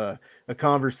they have a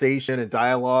conversation, a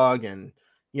dialogue, and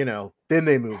then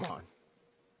they move on.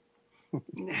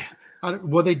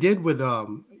 Well, they did with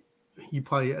you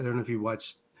probably, I don't know if you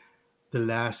watched the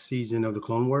last season of the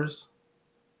Clone Wars.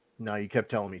 No, you kept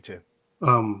telling me to.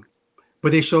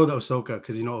 But they showed Ahsoka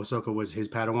because Ahsoka was his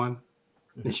Padawan,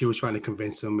 and she was trying to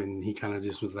convince him, and he kind of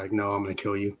just was like, no, I'm gonna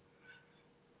kill you.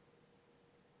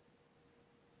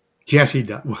 She actually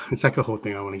died. It's like a whole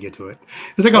thing. I want to get to it.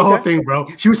 It's like a whole thing, bro.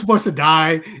 She was supposed to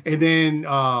die, and then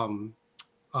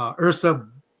Ursa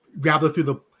grabbed her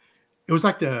through it was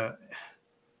like there's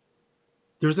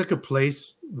like a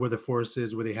place where the Force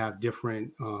is, where they have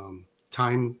different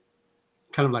time,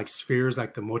 kind of like spheres,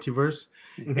 like the multiverse,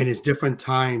 and it's different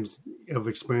times of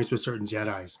experience with certain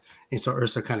Jedis. And so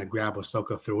Ursa kind of grabbed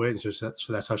Ahsoka through it, and so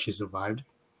that's how she survived.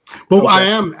 But I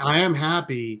am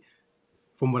happy.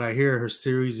 From what I hear, her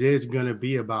series is going to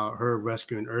be about her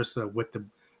rescuing Ursa with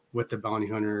the bounty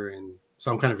hunter, and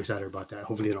so I'm kind of excited about that.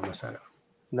 Hopefully, they don't mess that up.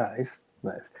 Nice.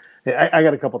 Hey, I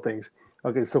got a couple things.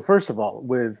 Okay, so first of all,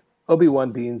 with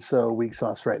Obi-Wan being so weak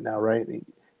sauce right now, right?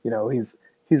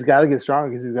 He's got to get strong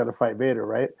because he's got to fight Vader,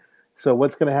 right? So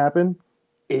what's going to happen?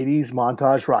 '80s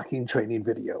montage rocking training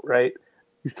video, right?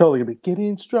 He's totally gonna be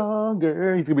getting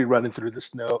stronger. He's gonna be running through the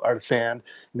snow or the sand,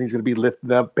 and he's gonna be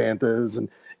lifting up banthas and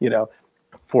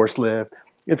force lift.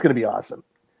 It's gonna be awesome.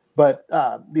 But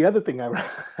the other thing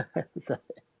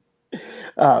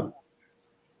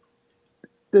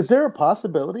is there a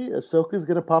possibility Ahsoka's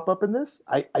gonna pop up in this?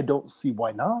 I don't see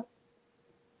why not.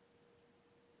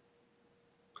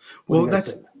 Well,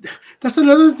 that's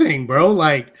another thing, bro.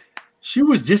 Like, she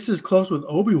was just as close with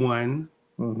Obi Wan,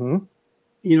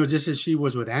 just as she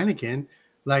was with Anakin.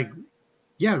 Like,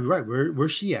 yeah, right.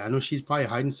 Where's she at? I know she's probably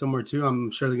hiding somewhere too.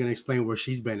 I'm sure they're gonna explain where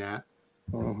she's been at,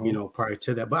 prior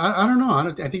to that. But I don't know.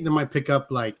 I think they might pick up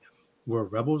like where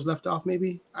Rebels left off.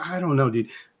 Maybe, I don't know, dude.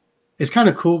 It's kind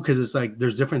of cool because it's like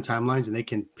there's different timelines and they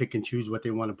can pick and choose what they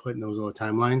want to put in those little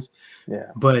timelines.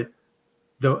 Yeah, but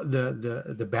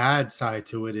the bad side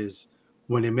to it is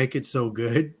when they make it so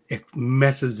good, it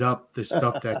messes up the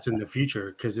stuff that's in the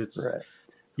future because it's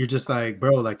you're just like,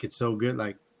 bro, like it's so good,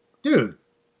 like, dude.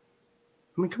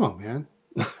 I mean, come on, man.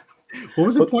 What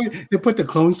was the point? They put the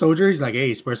clone soldier. He's like,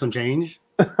 hey, spare some change.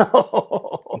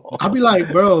 I'll be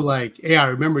like, bro, like, hey, I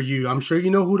remember you. I'm sure you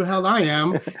know who the hell I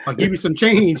am. I'll give you some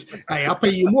change. Hey, I'll pay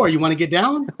you more. You want to get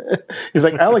down? He's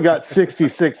like, I only got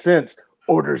 66 cents.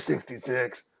 Order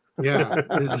 66. Yeah.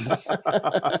 I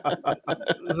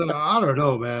don't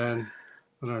know, man.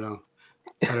 I don't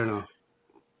know.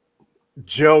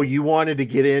 Joe, you wanted to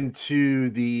get into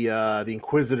the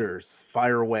Inquisitors.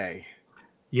 Fire away.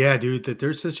 Yeah, dude. The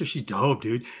third sister, she's dope,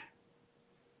 dude.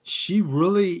 She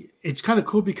really, it's kind of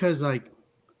cool because like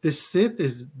the Sith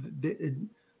is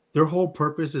their whole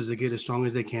purpose is to get as strong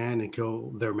as they can and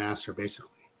kill their master.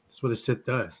 Basically, that's what a Sith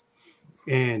does.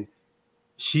 And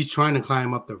she's trying to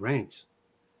climb up the ranks.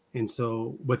 And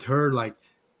so with her, like,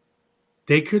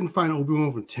 they couldn't find Obi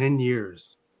Wan for 10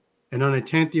 years. And on the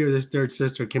 10th year, this third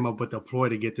sister came up with a ploy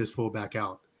to get this fool back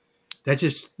out. That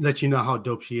just lets you know how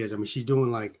dope she is. I mean, she's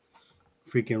doing like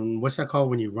freaking, what's that called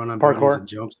when you run on buildings and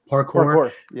jumps?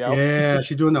 Parkour. Yep. Yeah,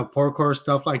 she's doing that parkour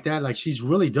stuff like that. Like, she's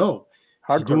really dope.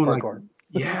 She's doing parkour.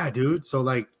 Like, yeah, dude. So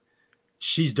like,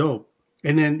 she's dope.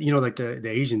 And then, like the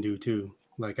Asian dude too.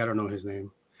 Like, I don't know his name.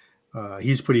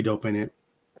 He's pretty dope in it.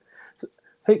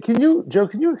 Hey, Joe,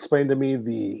 can you explain to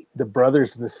me the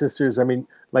brothers and the sisters? I mean,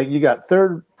 like you got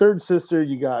third sister,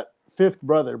 you got fifth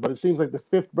brother, but it seems like the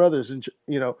fifth brother's,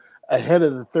 ahead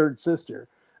of the third sister.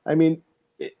 I mean,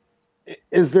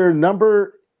 is there a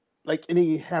number, like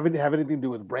have anything to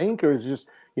do with rank, or is it just,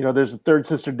 there's a third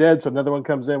sister dead, so another one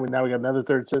comes in, and now we got another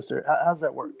third sister. How's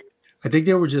that work? I think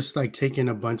they were just like taking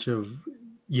a bunch of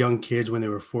young kids when they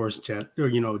were force jet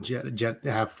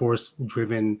have force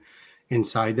driven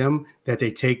inside them, that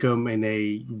they take them and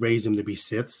they raise them to be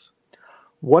Siths.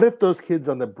 What if those kids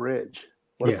on the bridge?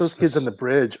 If those kids on the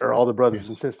bridge are all the brothers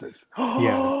and sisters?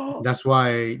 Yeah, that's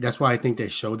why I think they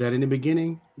showed that in the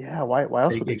beginning. Yeah, why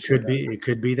else would they show that? It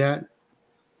could be that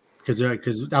because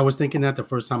I was thinking that the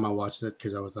first time I watched it,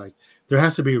 because I was like, there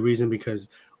has to be a reason, because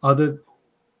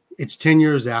it's 10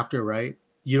 years after, right?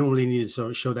 You don't really need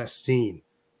to show that scene,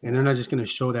 and they're not just going to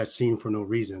show that scene for no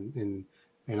reason.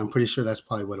 And I'm pretty sure that's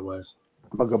probably what it was.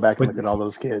 I'm gonna go back and look at all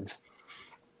those kids.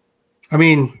 I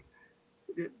mean,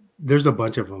 there's a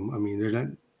bunch of them. I mean, there's not.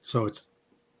 So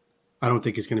I don't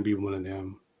think it's going to be one of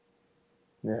them.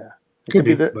 Yeah, it could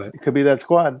be that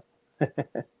squad.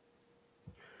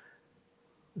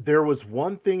 There was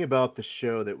one thing about the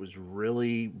show that was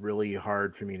really, really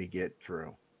hard for me to get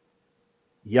through.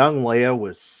 Young Leia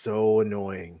was so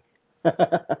annoying.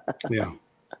 Yeah.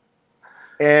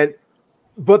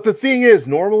 But the thing is,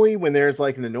 normally when there's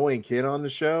like an annoying kid on the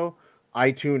show,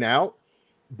 I tune out.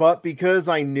 But because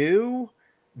I knew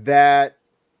that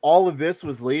all of this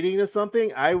was leading to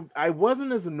something, I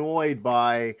wasn't as annoyed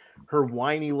by her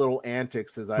whiny little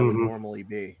antics as I would normally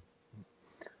be.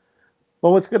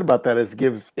 Well, what's good about that is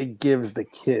it gives the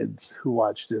kids who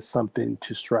watch this something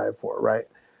to strive for, right?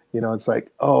 It's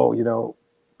like, oh,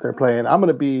 they're playing, I'm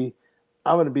gonna be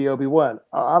Obi Wan,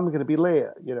 I'm gonna be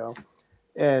Leia,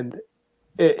 and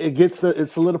it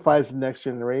solidifies the next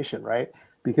generation, right?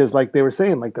 Because like they were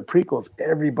saying, like the prequels,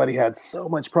 everybody had so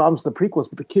much problems with the prequels,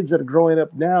 but the kids that are growing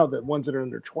up now, the ones that are in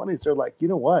their 20s, they're like, you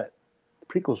know what? The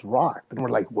prequels rocked. And we're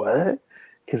like, what?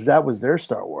 Because that was their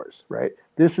Star Wars, right?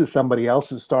 This is somebody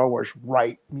else's Star Wars,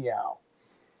 right? Meow.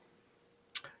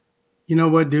 You know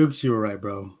what, Dukes? You were right,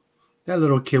 bro. That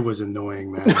little kid was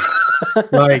annoying, man.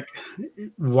 Like,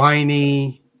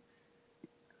 whiny.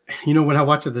 When I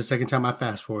watched it the second time, I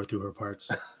fast forward through her parts.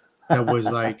 That was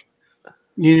like,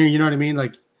 you know what I mean?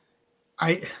 Like,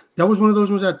 that was one of those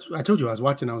ones that I told you I was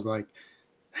watching. I was like,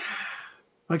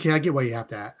 Okay, I get why you have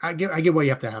that. I get why you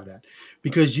have to have that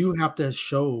because you have to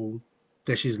show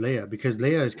that she's Leia because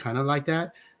Leia is kind of like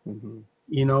that, Mhm.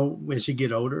 when she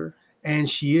get older, and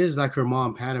she is like her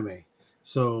mom Padme.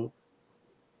 So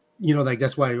like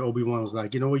that's why Obi Wan was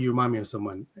like, you remind me of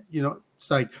someone.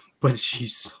 It's like, but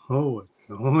she's so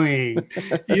annoying.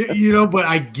 But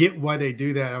I get why they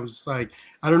do that. I'm just like,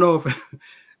 I don't know if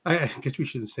I guess we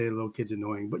shouldn't say little kids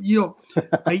annoying, but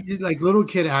I like little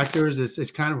kid actors.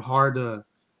 It's kind of hard to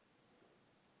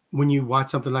when you watch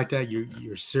something like that.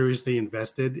 You're seriously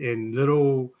invested in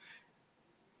little.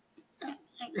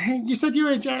 Hey, you said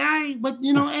you're a Jedi, but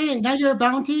hey, now you're a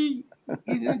bounty.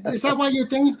 Is that why you're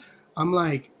things? I'm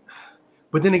like,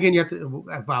 but then again, you have to.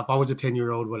 If I was a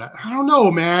 10-year-old, I don't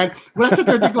know, man. When I sit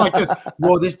there thinking like this,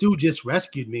 well, this dude just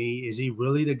rescued me. Is he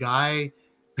really the guy?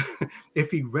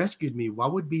 If he rescued me, why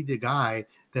would be the guy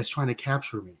that's trying to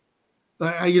capture me?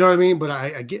 You know what I mean? But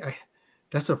I get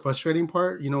that's the frustrating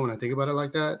part. When I think about it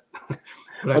like that.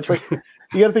 But I It's try. like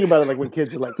you got to think about it like when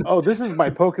kids are like, "Oh, this is my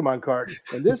Pokemon card,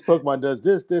 and this Pokemon does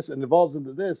this, and evolves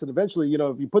into this, and eventually,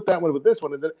 if you put that one with this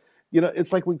one, and then,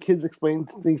 it's like when kids explain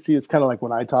things to you. It's kind of like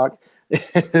when I talk.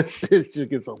 It's just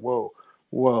gets like, whoa,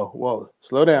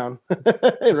 slow down,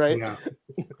 right? Yeah.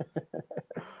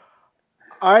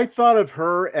 I thought of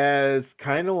her as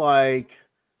kind of like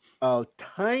a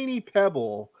tiny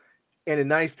pebble and a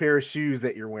nice pair of shoes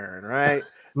that you're wearing, right?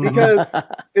 Because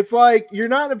it's like you're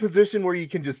not in a position where you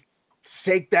can just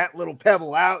shake that little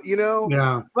pebble out,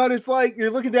 Yeah. But it's like you're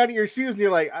looking down at your shoes and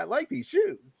you're like, I like these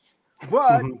shoes,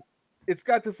 but Mhm. it's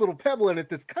got this little pebble in it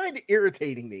that's kind of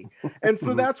irritating me. And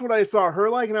so Mhm. that's what I saw her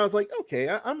like. And I was like, okay,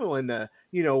 I'm willing to,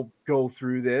 go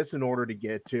through this in order to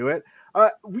get to it.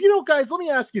 Guys, let me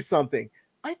ask you something.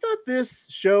 I thought this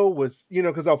show was,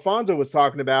 because Alfonso was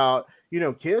talking about,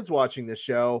 kids watching this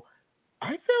show. I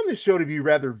found this show to be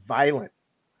rather violent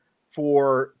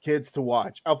for kids to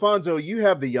watch. Alfonso, you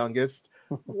have the youngest.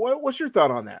 What's your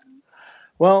thought on that?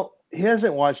 Well, he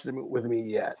hasn't watched it with me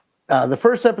yet. The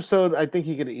first episode, I think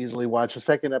he could easily watch. The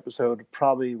second episode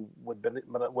probably would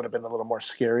have been a little more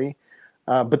scary.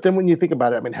 But then when you think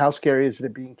about it, I mean, how scary is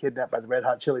it being kidnapped by the Red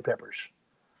Hot Chili Peppers?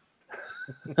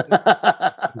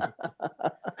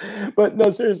 But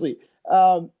no, seriously,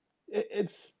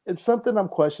 it's something I'm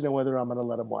questioning whether I'm going to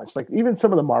let him watch. Like even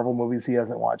some of the Marvel movies he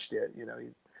hasn't watched yet.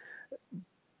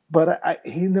 But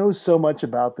he knows so much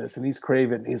about this, and he's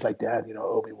craving. He's like, Dad,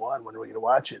 Obi Wan. When are we going to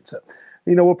watch it? So,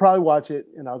 we'll probably watch it,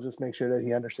 and I'll just make sure that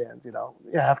he understands. You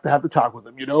have to talk with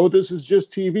him. This is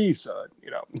just TV, son.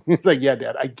 He's like, yeah,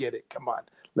 Dad, I get it. Come on,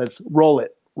 let's roll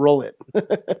it.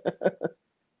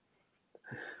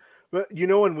 But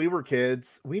when we were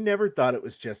kids, we never thought it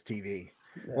was just TV.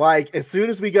 Yeah. Like as soon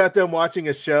as we got done watching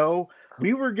a show,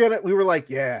 we were like,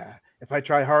 yeah, if I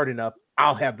try hard enough,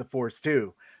 I'll have the Force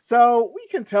too. So we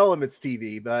can tell him it's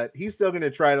TV, but he's still going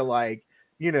to try to like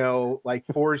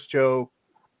Force choke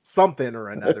something or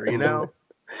another,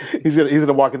 He's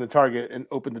gonna walk into Target and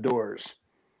open the doors.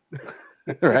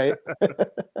 Right.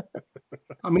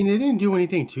 I mean, they didn't do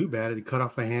anything too bad. They cut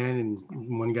off a hand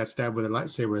and one got stabbed with a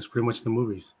lightsaber. It's pretty much the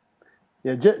movies.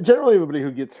 Yeah, generally everybody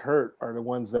who gets hurt are the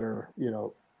ones that are,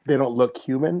 they don't look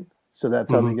human. So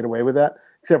that's how they get away with that,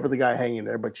 except for the guy hanging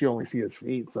there, but you only see his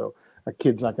feet. So a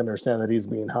kid's not going to understand that he's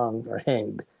being hung or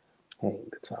hanged.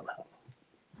 It's not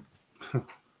hung.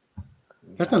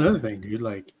 That's another thing, dude.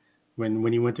 Like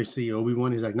when he went to see Obi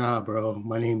Wan, he's like, "Nah, bro,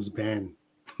 my name's Ben."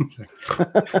 He's like,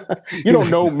 you don't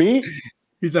know me.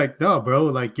 He's like, "No, bro,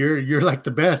 like you're like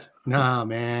the best." Nah,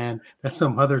 man, that's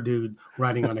some other dude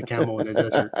riding on a camel in the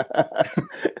desert.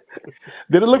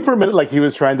 Did it look for a minute like he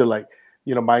was trying to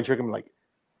mind trick him? Like,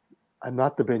 I'm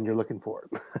not the Ben you're looking for.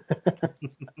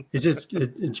 It's just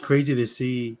it's crazy to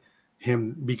see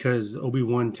him because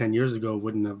Obi-Wan 10 years ago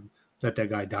wouldn't have let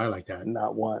that guy die like that.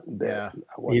 Not one bit. Yeah.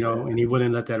 And he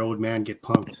wouldn't let that old man get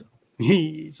punked.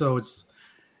 So it's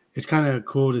kind of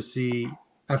cool to see.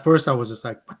 At first I was just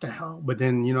like, what the hell? But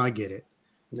then, I get it.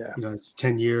 Yeah. It's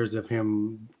 10 years of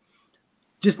him.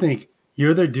 Just think,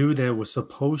 you're the dude that was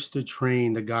supposed to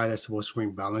train the guy that's supposed to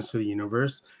bring balance to the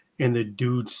universe, and the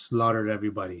dude slaughtered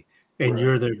everybody. And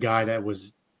you're the guy that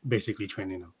was basically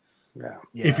training them. Yeah.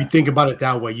 If you think about it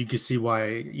that way, you can see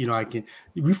why,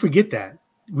 we forget that.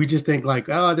 We just think like,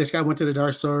 oh, this guy went to the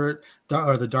dark sword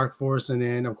or the dark force and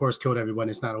then of course killed everyone.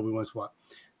 It's not Obi-Wan's fault.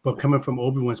 But coming from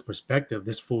Obi-Wan's perspective,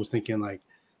 this fool's thinking like,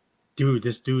 dude,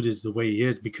 this dude is the way he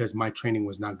is because my training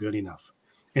was not good enough.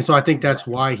 And so I think that's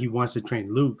why he wants to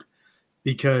train Luke,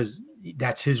 because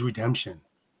that's his redemption.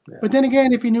 Yeah. But then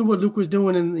again, if he knew what Luke was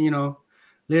doing and,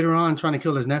 later on trying to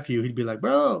kill his nephew, he'd be like,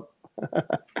 bro,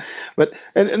 But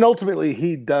and ultimately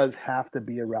he does have to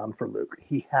be around for Luke.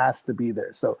 He has to be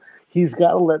there. So he's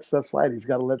got to let stuff slide. He's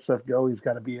got to let stuff go. He's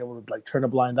got to be able to like turn a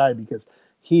blind eye because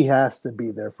he has to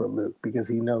be there for Luke because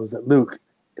he knows that Luke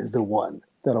is the one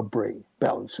that'll bring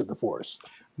balance to the Force.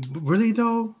 Really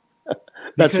though,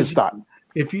 That's his thought.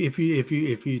 If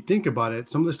you think about it,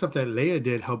 some of the stuff that Leia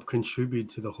did helped contribute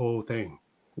to the whole thing.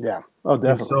 Yeah. Oh,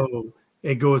 definitely. And so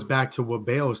it goes back to what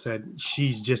Bale said.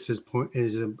 She's just as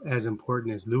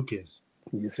important as Luke is.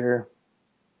 Yes, sir.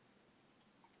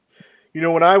 You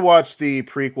know, when I watched the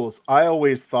prequels, I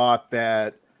always thought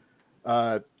that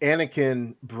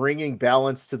Anakin bringing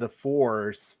balance to the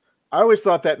Force, I always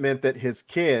thought that meant that his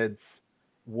kids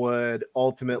would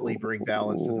ultimately bring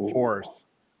balance to the Force.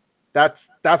 That's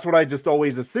what I just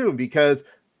always assumed because,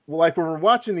 well, like when we're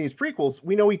watching these prequels,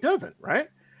 we know he doesn't, right?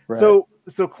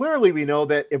 So clearly we know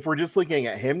that if we're just looking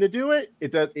at him to do it,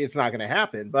 it's not going to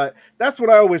happen. But that's what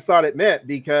I always thought it meant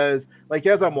because, like,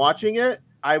 as I'm watching it,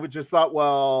 I would just thought,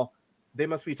 well, they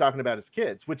must be talking about his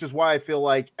kids, which is why I feel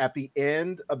like at the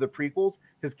end of the prequels,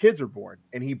 his kids are born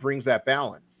and he brings that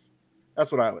balance.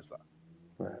 That's what I always thought.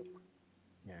 Right.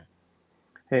 Yeah.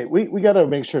 Hey, we got to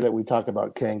make sure that we talk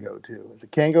about Kango too. Is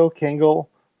it Kango? Kango,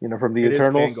 you know, from the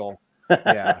Eternals.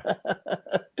 Yeah.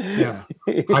 Yeah.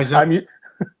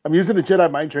 I'm using a Jedi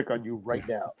mind trick on you right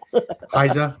now.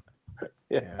 Isa.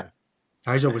 Yeah.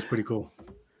 Isa was pretty cool.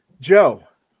 Joe,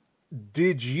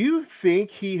 did you think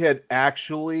he had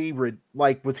actually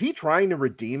was he trying to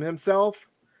redeem himself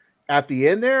at the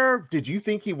end there? Did you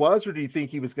think he was, or do you think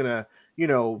he was gonna,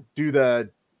 do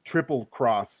the triple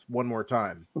cross one more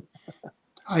time?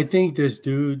 I think this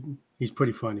dude, he's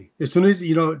pretty funny. As soon as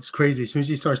it's crazy. As soon as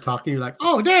he starts talking, you're like,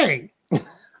 oh dang.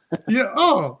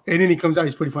 And then he comes out,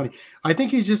 he's pretty funny. I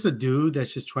think he's just a dude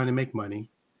that's just trying to make money.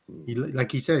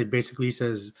 Like he said, basically he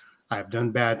says, I've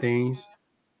done bad things.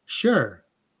 Sure.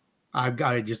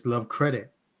 I just love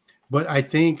credit. But I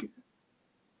think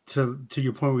to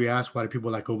your point where you asked why do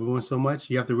people like Obi Wan so much,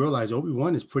 you have to realize Obi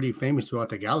Wan is pretty famous throughout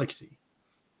the galaxy.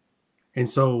 And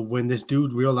so when this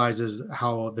dude realizes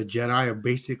how the Jedi are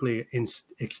basically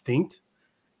extinct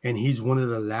and he's one of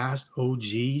the last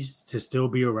OGs to still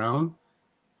be around,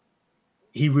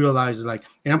 he realizes and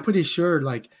I'm pretty sure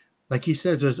like he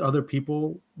says, there's other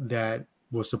people that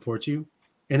will support you.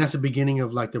 And that's the beginning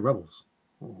of like the rebels.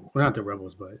 Well, not the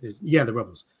rebels, but the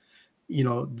rebels,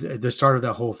 the start of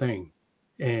that whole thing.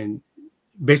 And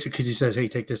basically because he says, hey,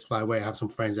 take this, fly away. I have some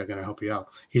friends that are going to help you out.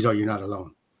 He's you're not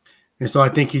alone. And so I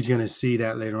think he's going to see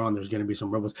that later on, there's going to be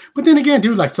some rebels. But then again,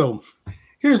 dude, so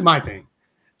here's my thing.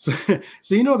 So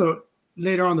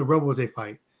later on the rebels, they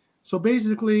fight. So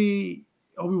basically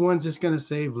Obi-Wan's just going to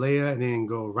save Leia and then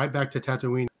go right back to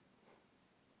Tatooine.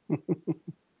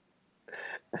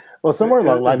 Well, somewhere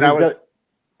along the line,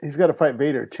 he's got to fight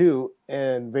Vader too,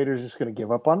 and Vader's just going to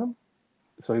give up on him.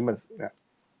 So he must. Yeah.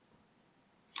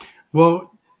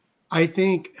 Well, I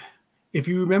think if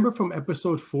you remember from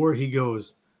episode 4, he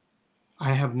goes,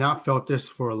 I have not felt this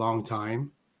for a long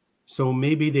time. So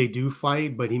maybe they do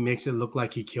fight, but he makes it look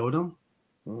like he killed him.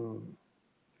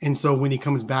 And so when he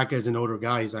comes back as an older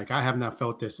guy, he's like, I have not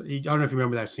felt this. I don't know if you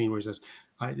remember that scene where he says,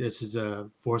 this is a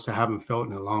force I haven't felt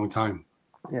in a long time.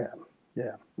 Yeah.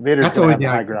 Yeah. Vader's going to have the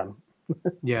high ground.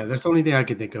 Yeah, that's the only thing I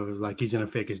can think of. Like he's going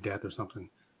to fake his death or something.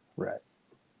 Right.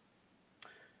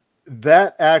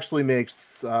 That actually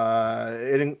makes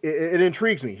it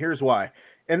intrigues me. Here's why.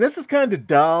 And this is kind of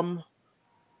dumb,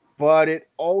 but it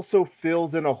also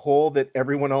fills in a hole that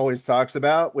everyone always talks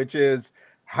about, which is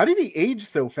how did he age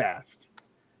so fast?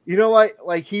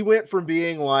 Like he went from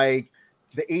being like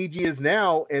the age he is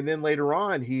now, and then later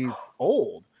on he's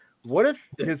old. What if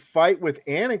his fight with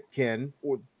Anakin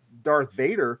or Darth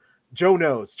Vader? Joe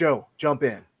knows. Joe, jump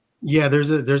in. Yeah, there's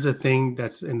a thing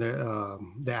that's in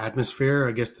the atmosphere.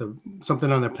 I guess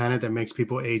something on the planet that makes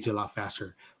people age a lot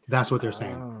faster. That's what they're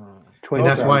saying, and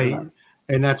that's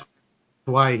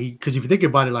why he. Because if you think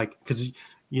about it, because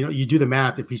you do the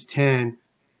math. If he's 10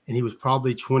 and he was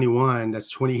probably 21, that's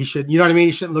 20. He should, what I mean.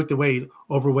 He shouldn't look the way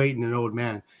overweight and an old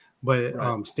man. But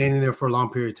standing there for a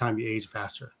long period of time, you age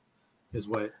faster, is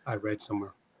what I read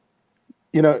somewhere.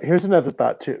 Here's another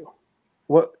thought too.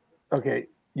 Okay,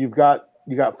 you got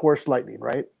force lightning,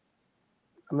 right?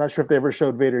 I'm not sure if they ever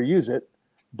showed Vader use it,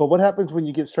 but what happens when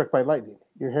you get struck by lightning?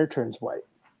 Your hair turns white,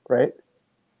 right?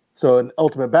 So in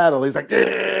Ultimate Battle, he's like,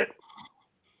 "Grr!"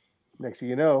 Next thing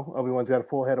you know, Obi-Wan's got a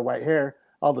full head of white hair.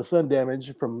 All the sun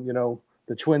damage from,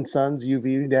 the twin suns,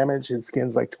 UV damage, his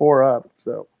skin's like tore up.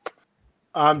 So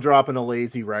I'm dropping a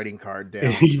lazy writing card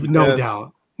down. No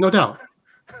doubt.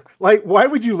 Like, why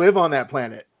would you live on that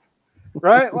planet?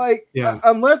 Right? Like, yeah.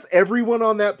 Unless everyone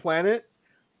on that planet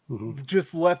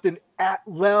just lived in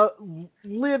absolute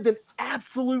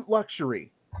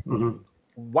luxury.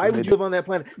 Why would you live on that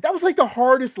planet? That was like the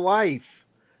hardest life.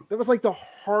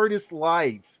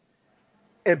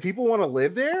 And people want to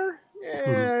live there?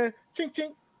 Yeah, chink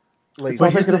chink. Lazy.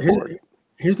 But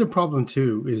here's the problem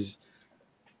too is,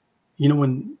 you know,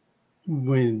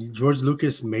 when George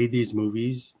Lucas made these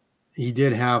movies, he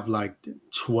did have like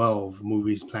 12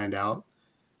 movies planned out,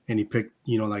 and he picked,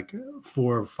 you know, like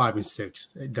 4, 5, and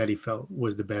 6 that he felt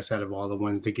was the best out of all the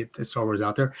ones to get the Star Wars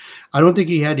out there. I don't think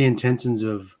he had the intentions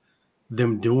of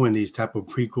them doing these type of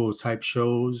prequel type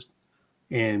shows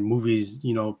and movies,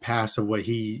 you know, past of what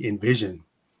he envisioned.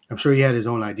 I'm sure he had his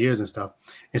own ideas and stuff.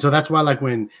 And so that's why, like,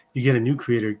 when you get a new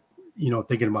creator, you know,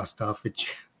 thinking about stuff, it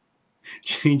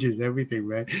changes everything,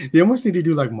 man. They almost need to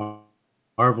do like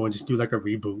Marvel and just do like a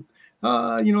reboot.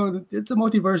 You know, the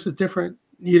multiverse is different.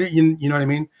 You know what I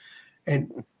mean?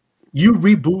 And you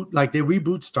reboot, like they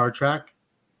reboot Star Trek,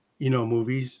 you know,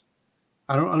 movies.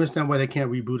 I don't understand why they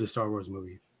can't reboot a Star Wars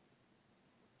movie.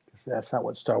 That's not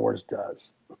what Star Wars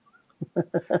does.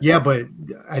 Yeah, but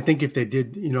I think if they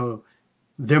did, you know,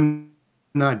 them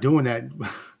not doing that,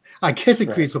 I guess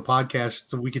it creates a podcast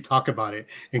so we could talk about it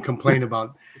and complain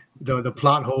about the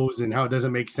plot holes and how it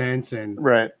doesn't make sense. And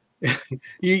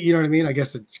you know what I mean? I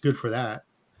guess it's good for that.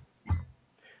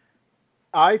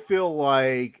 I feel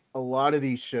like a lot of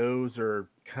these shows are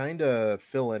kind of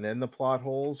filling in the plot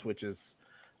holes, which is,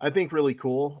 I think, really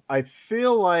cool. I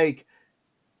feel like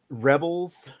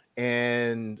Rebels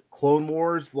and Clone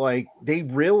Wars, like they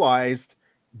realized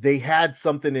they had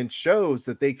something in shows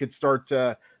that they could start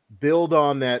to build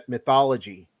on that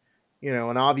mythology, you know,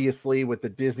 and obviously with the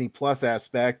Disney Plus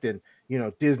aspect and, you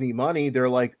know, Disney money, they're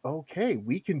like, okay,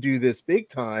 we can do this big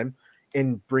time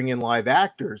and bring in live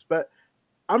actors. But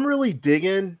I'm really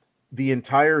digging the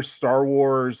entire Star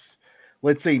Wars,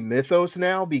 let's say, mythos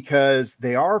now, because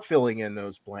they are filling in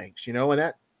those blanks, you know, and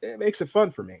that it makes it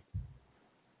fun for me.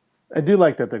 I do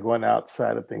like that they're going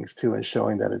outside of things too and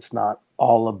showing that it's not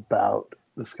all about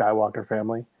the Skywalker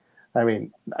family. I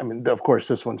mean, of course,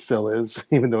 this one still is,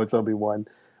 even though it's Obi Wan.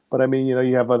 But I mean, you know,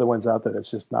 you have other ones out there that's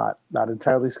just not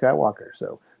entirely Skywalker.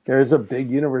 So there is a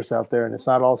big universe out there, and it's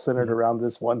not all centered around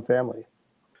this one family.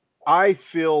 I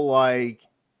feel like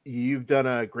you've done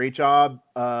a great job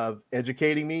of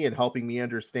educating me and helping me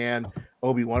understand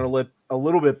Obi Wan a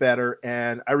little bit better,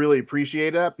 and I really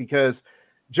appreciate that because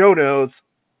Joe knows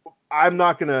I'm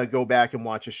not going to go back and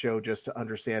watch a show just to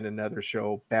understand another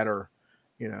show better,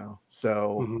 you know.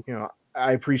 So, you know,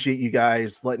 I appreciate you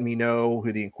guys letting me know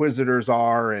who the Inquisitors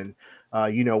are and,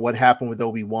 you know, what happened with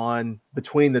Obi Wan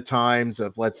between the times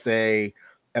of, let's say,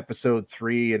 episode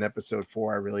 3 and episode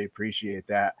 4. I really appreciate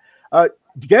that. Do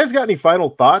you guys got any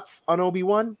final thoughts on Obi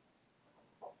Wan?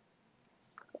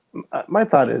 My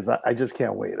thought is I just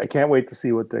can't wait. I can't wait to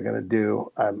see what they're going to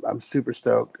do. I'm super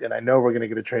stoked, and I know we're going to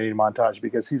get a training montage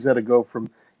because he's got to go from,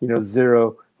 you know,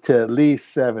 0 to at least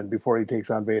 7 before he takes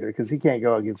on Vader, because he can't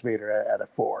go against Vader at a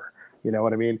 4. You know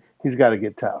what I mean? He's got to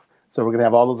get tough. So we're going to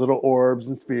have all those little orbs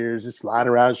and spheres just flying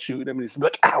around shooting him, and he's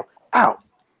like, ow, ow.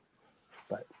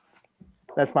 But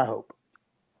that's my hope.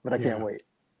 But I can't wait.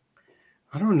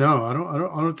 I don't know.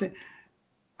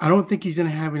 I don't think he's gonna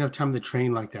have enough time to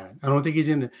train like that. I don't think he's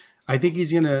gonna. I think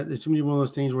he's gonna. It's gonna be one of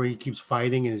those things where he keeps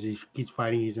fighting, and as he keeps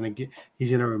fighting, he's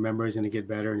gonna remember. He's gonna get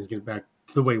better, and he's gonna get back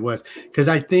to the way it was. Because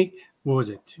I think, what was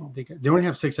it? They only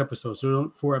have 6 episodes, so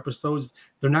 4 episodes.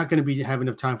 They're not gonna be having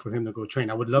enough time for him to go train.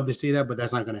 I would love to see that, but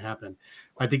that's not gonna happen.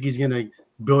 I think he's gonna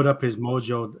build up his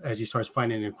mojo as he starts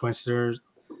fighting Inquisitors,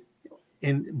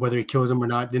 and whether he kills them or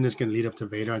not, then it's gonna lead up to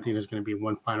Vader. I think there's gonna be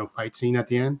one final fight scene at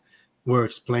the end where it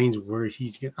explains where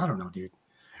he's getting. I don't know, dude.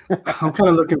 I'm kind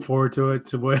of looking forward to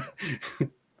it.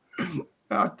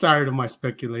 I'm tired of my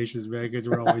speculations, man, because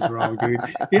we're always wrong, dude.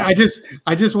 Yeah, I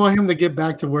just want him to get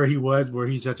back to where he was, where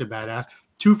he's such a badass.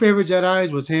 2 favorite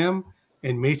Jedis was him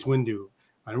and Mace Windu.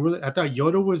 I thought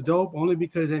Yoda was dope only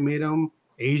because they made him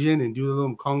Asian and do the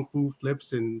little kung fu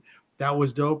flips, and that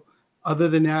was dope. Other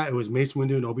than that, it was Mace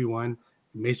Windu and Obi-Wan.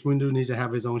 Mace Windu needs to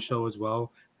have his own show as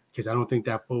well, because I don't think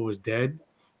that fool is dead.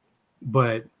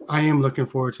 But I am looking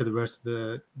forward to the rest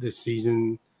of this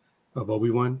season of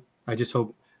Obi-Wan. I just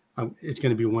hope it's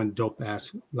going to be one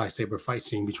dope-ass lightsaber fight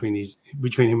scene between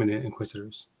him and the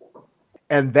Inquisitors.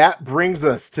 And that brings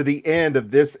us to the end of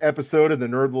this episode of the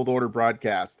Nerd World Order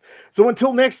broadcast. So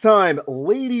until next time,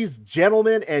 ladies,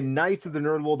 gentlemen, and knights of the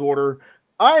Nerd World Order,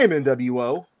 I am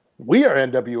NWO. We are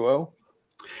NWO.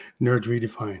 Nerd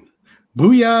Redefined.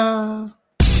 Booyah!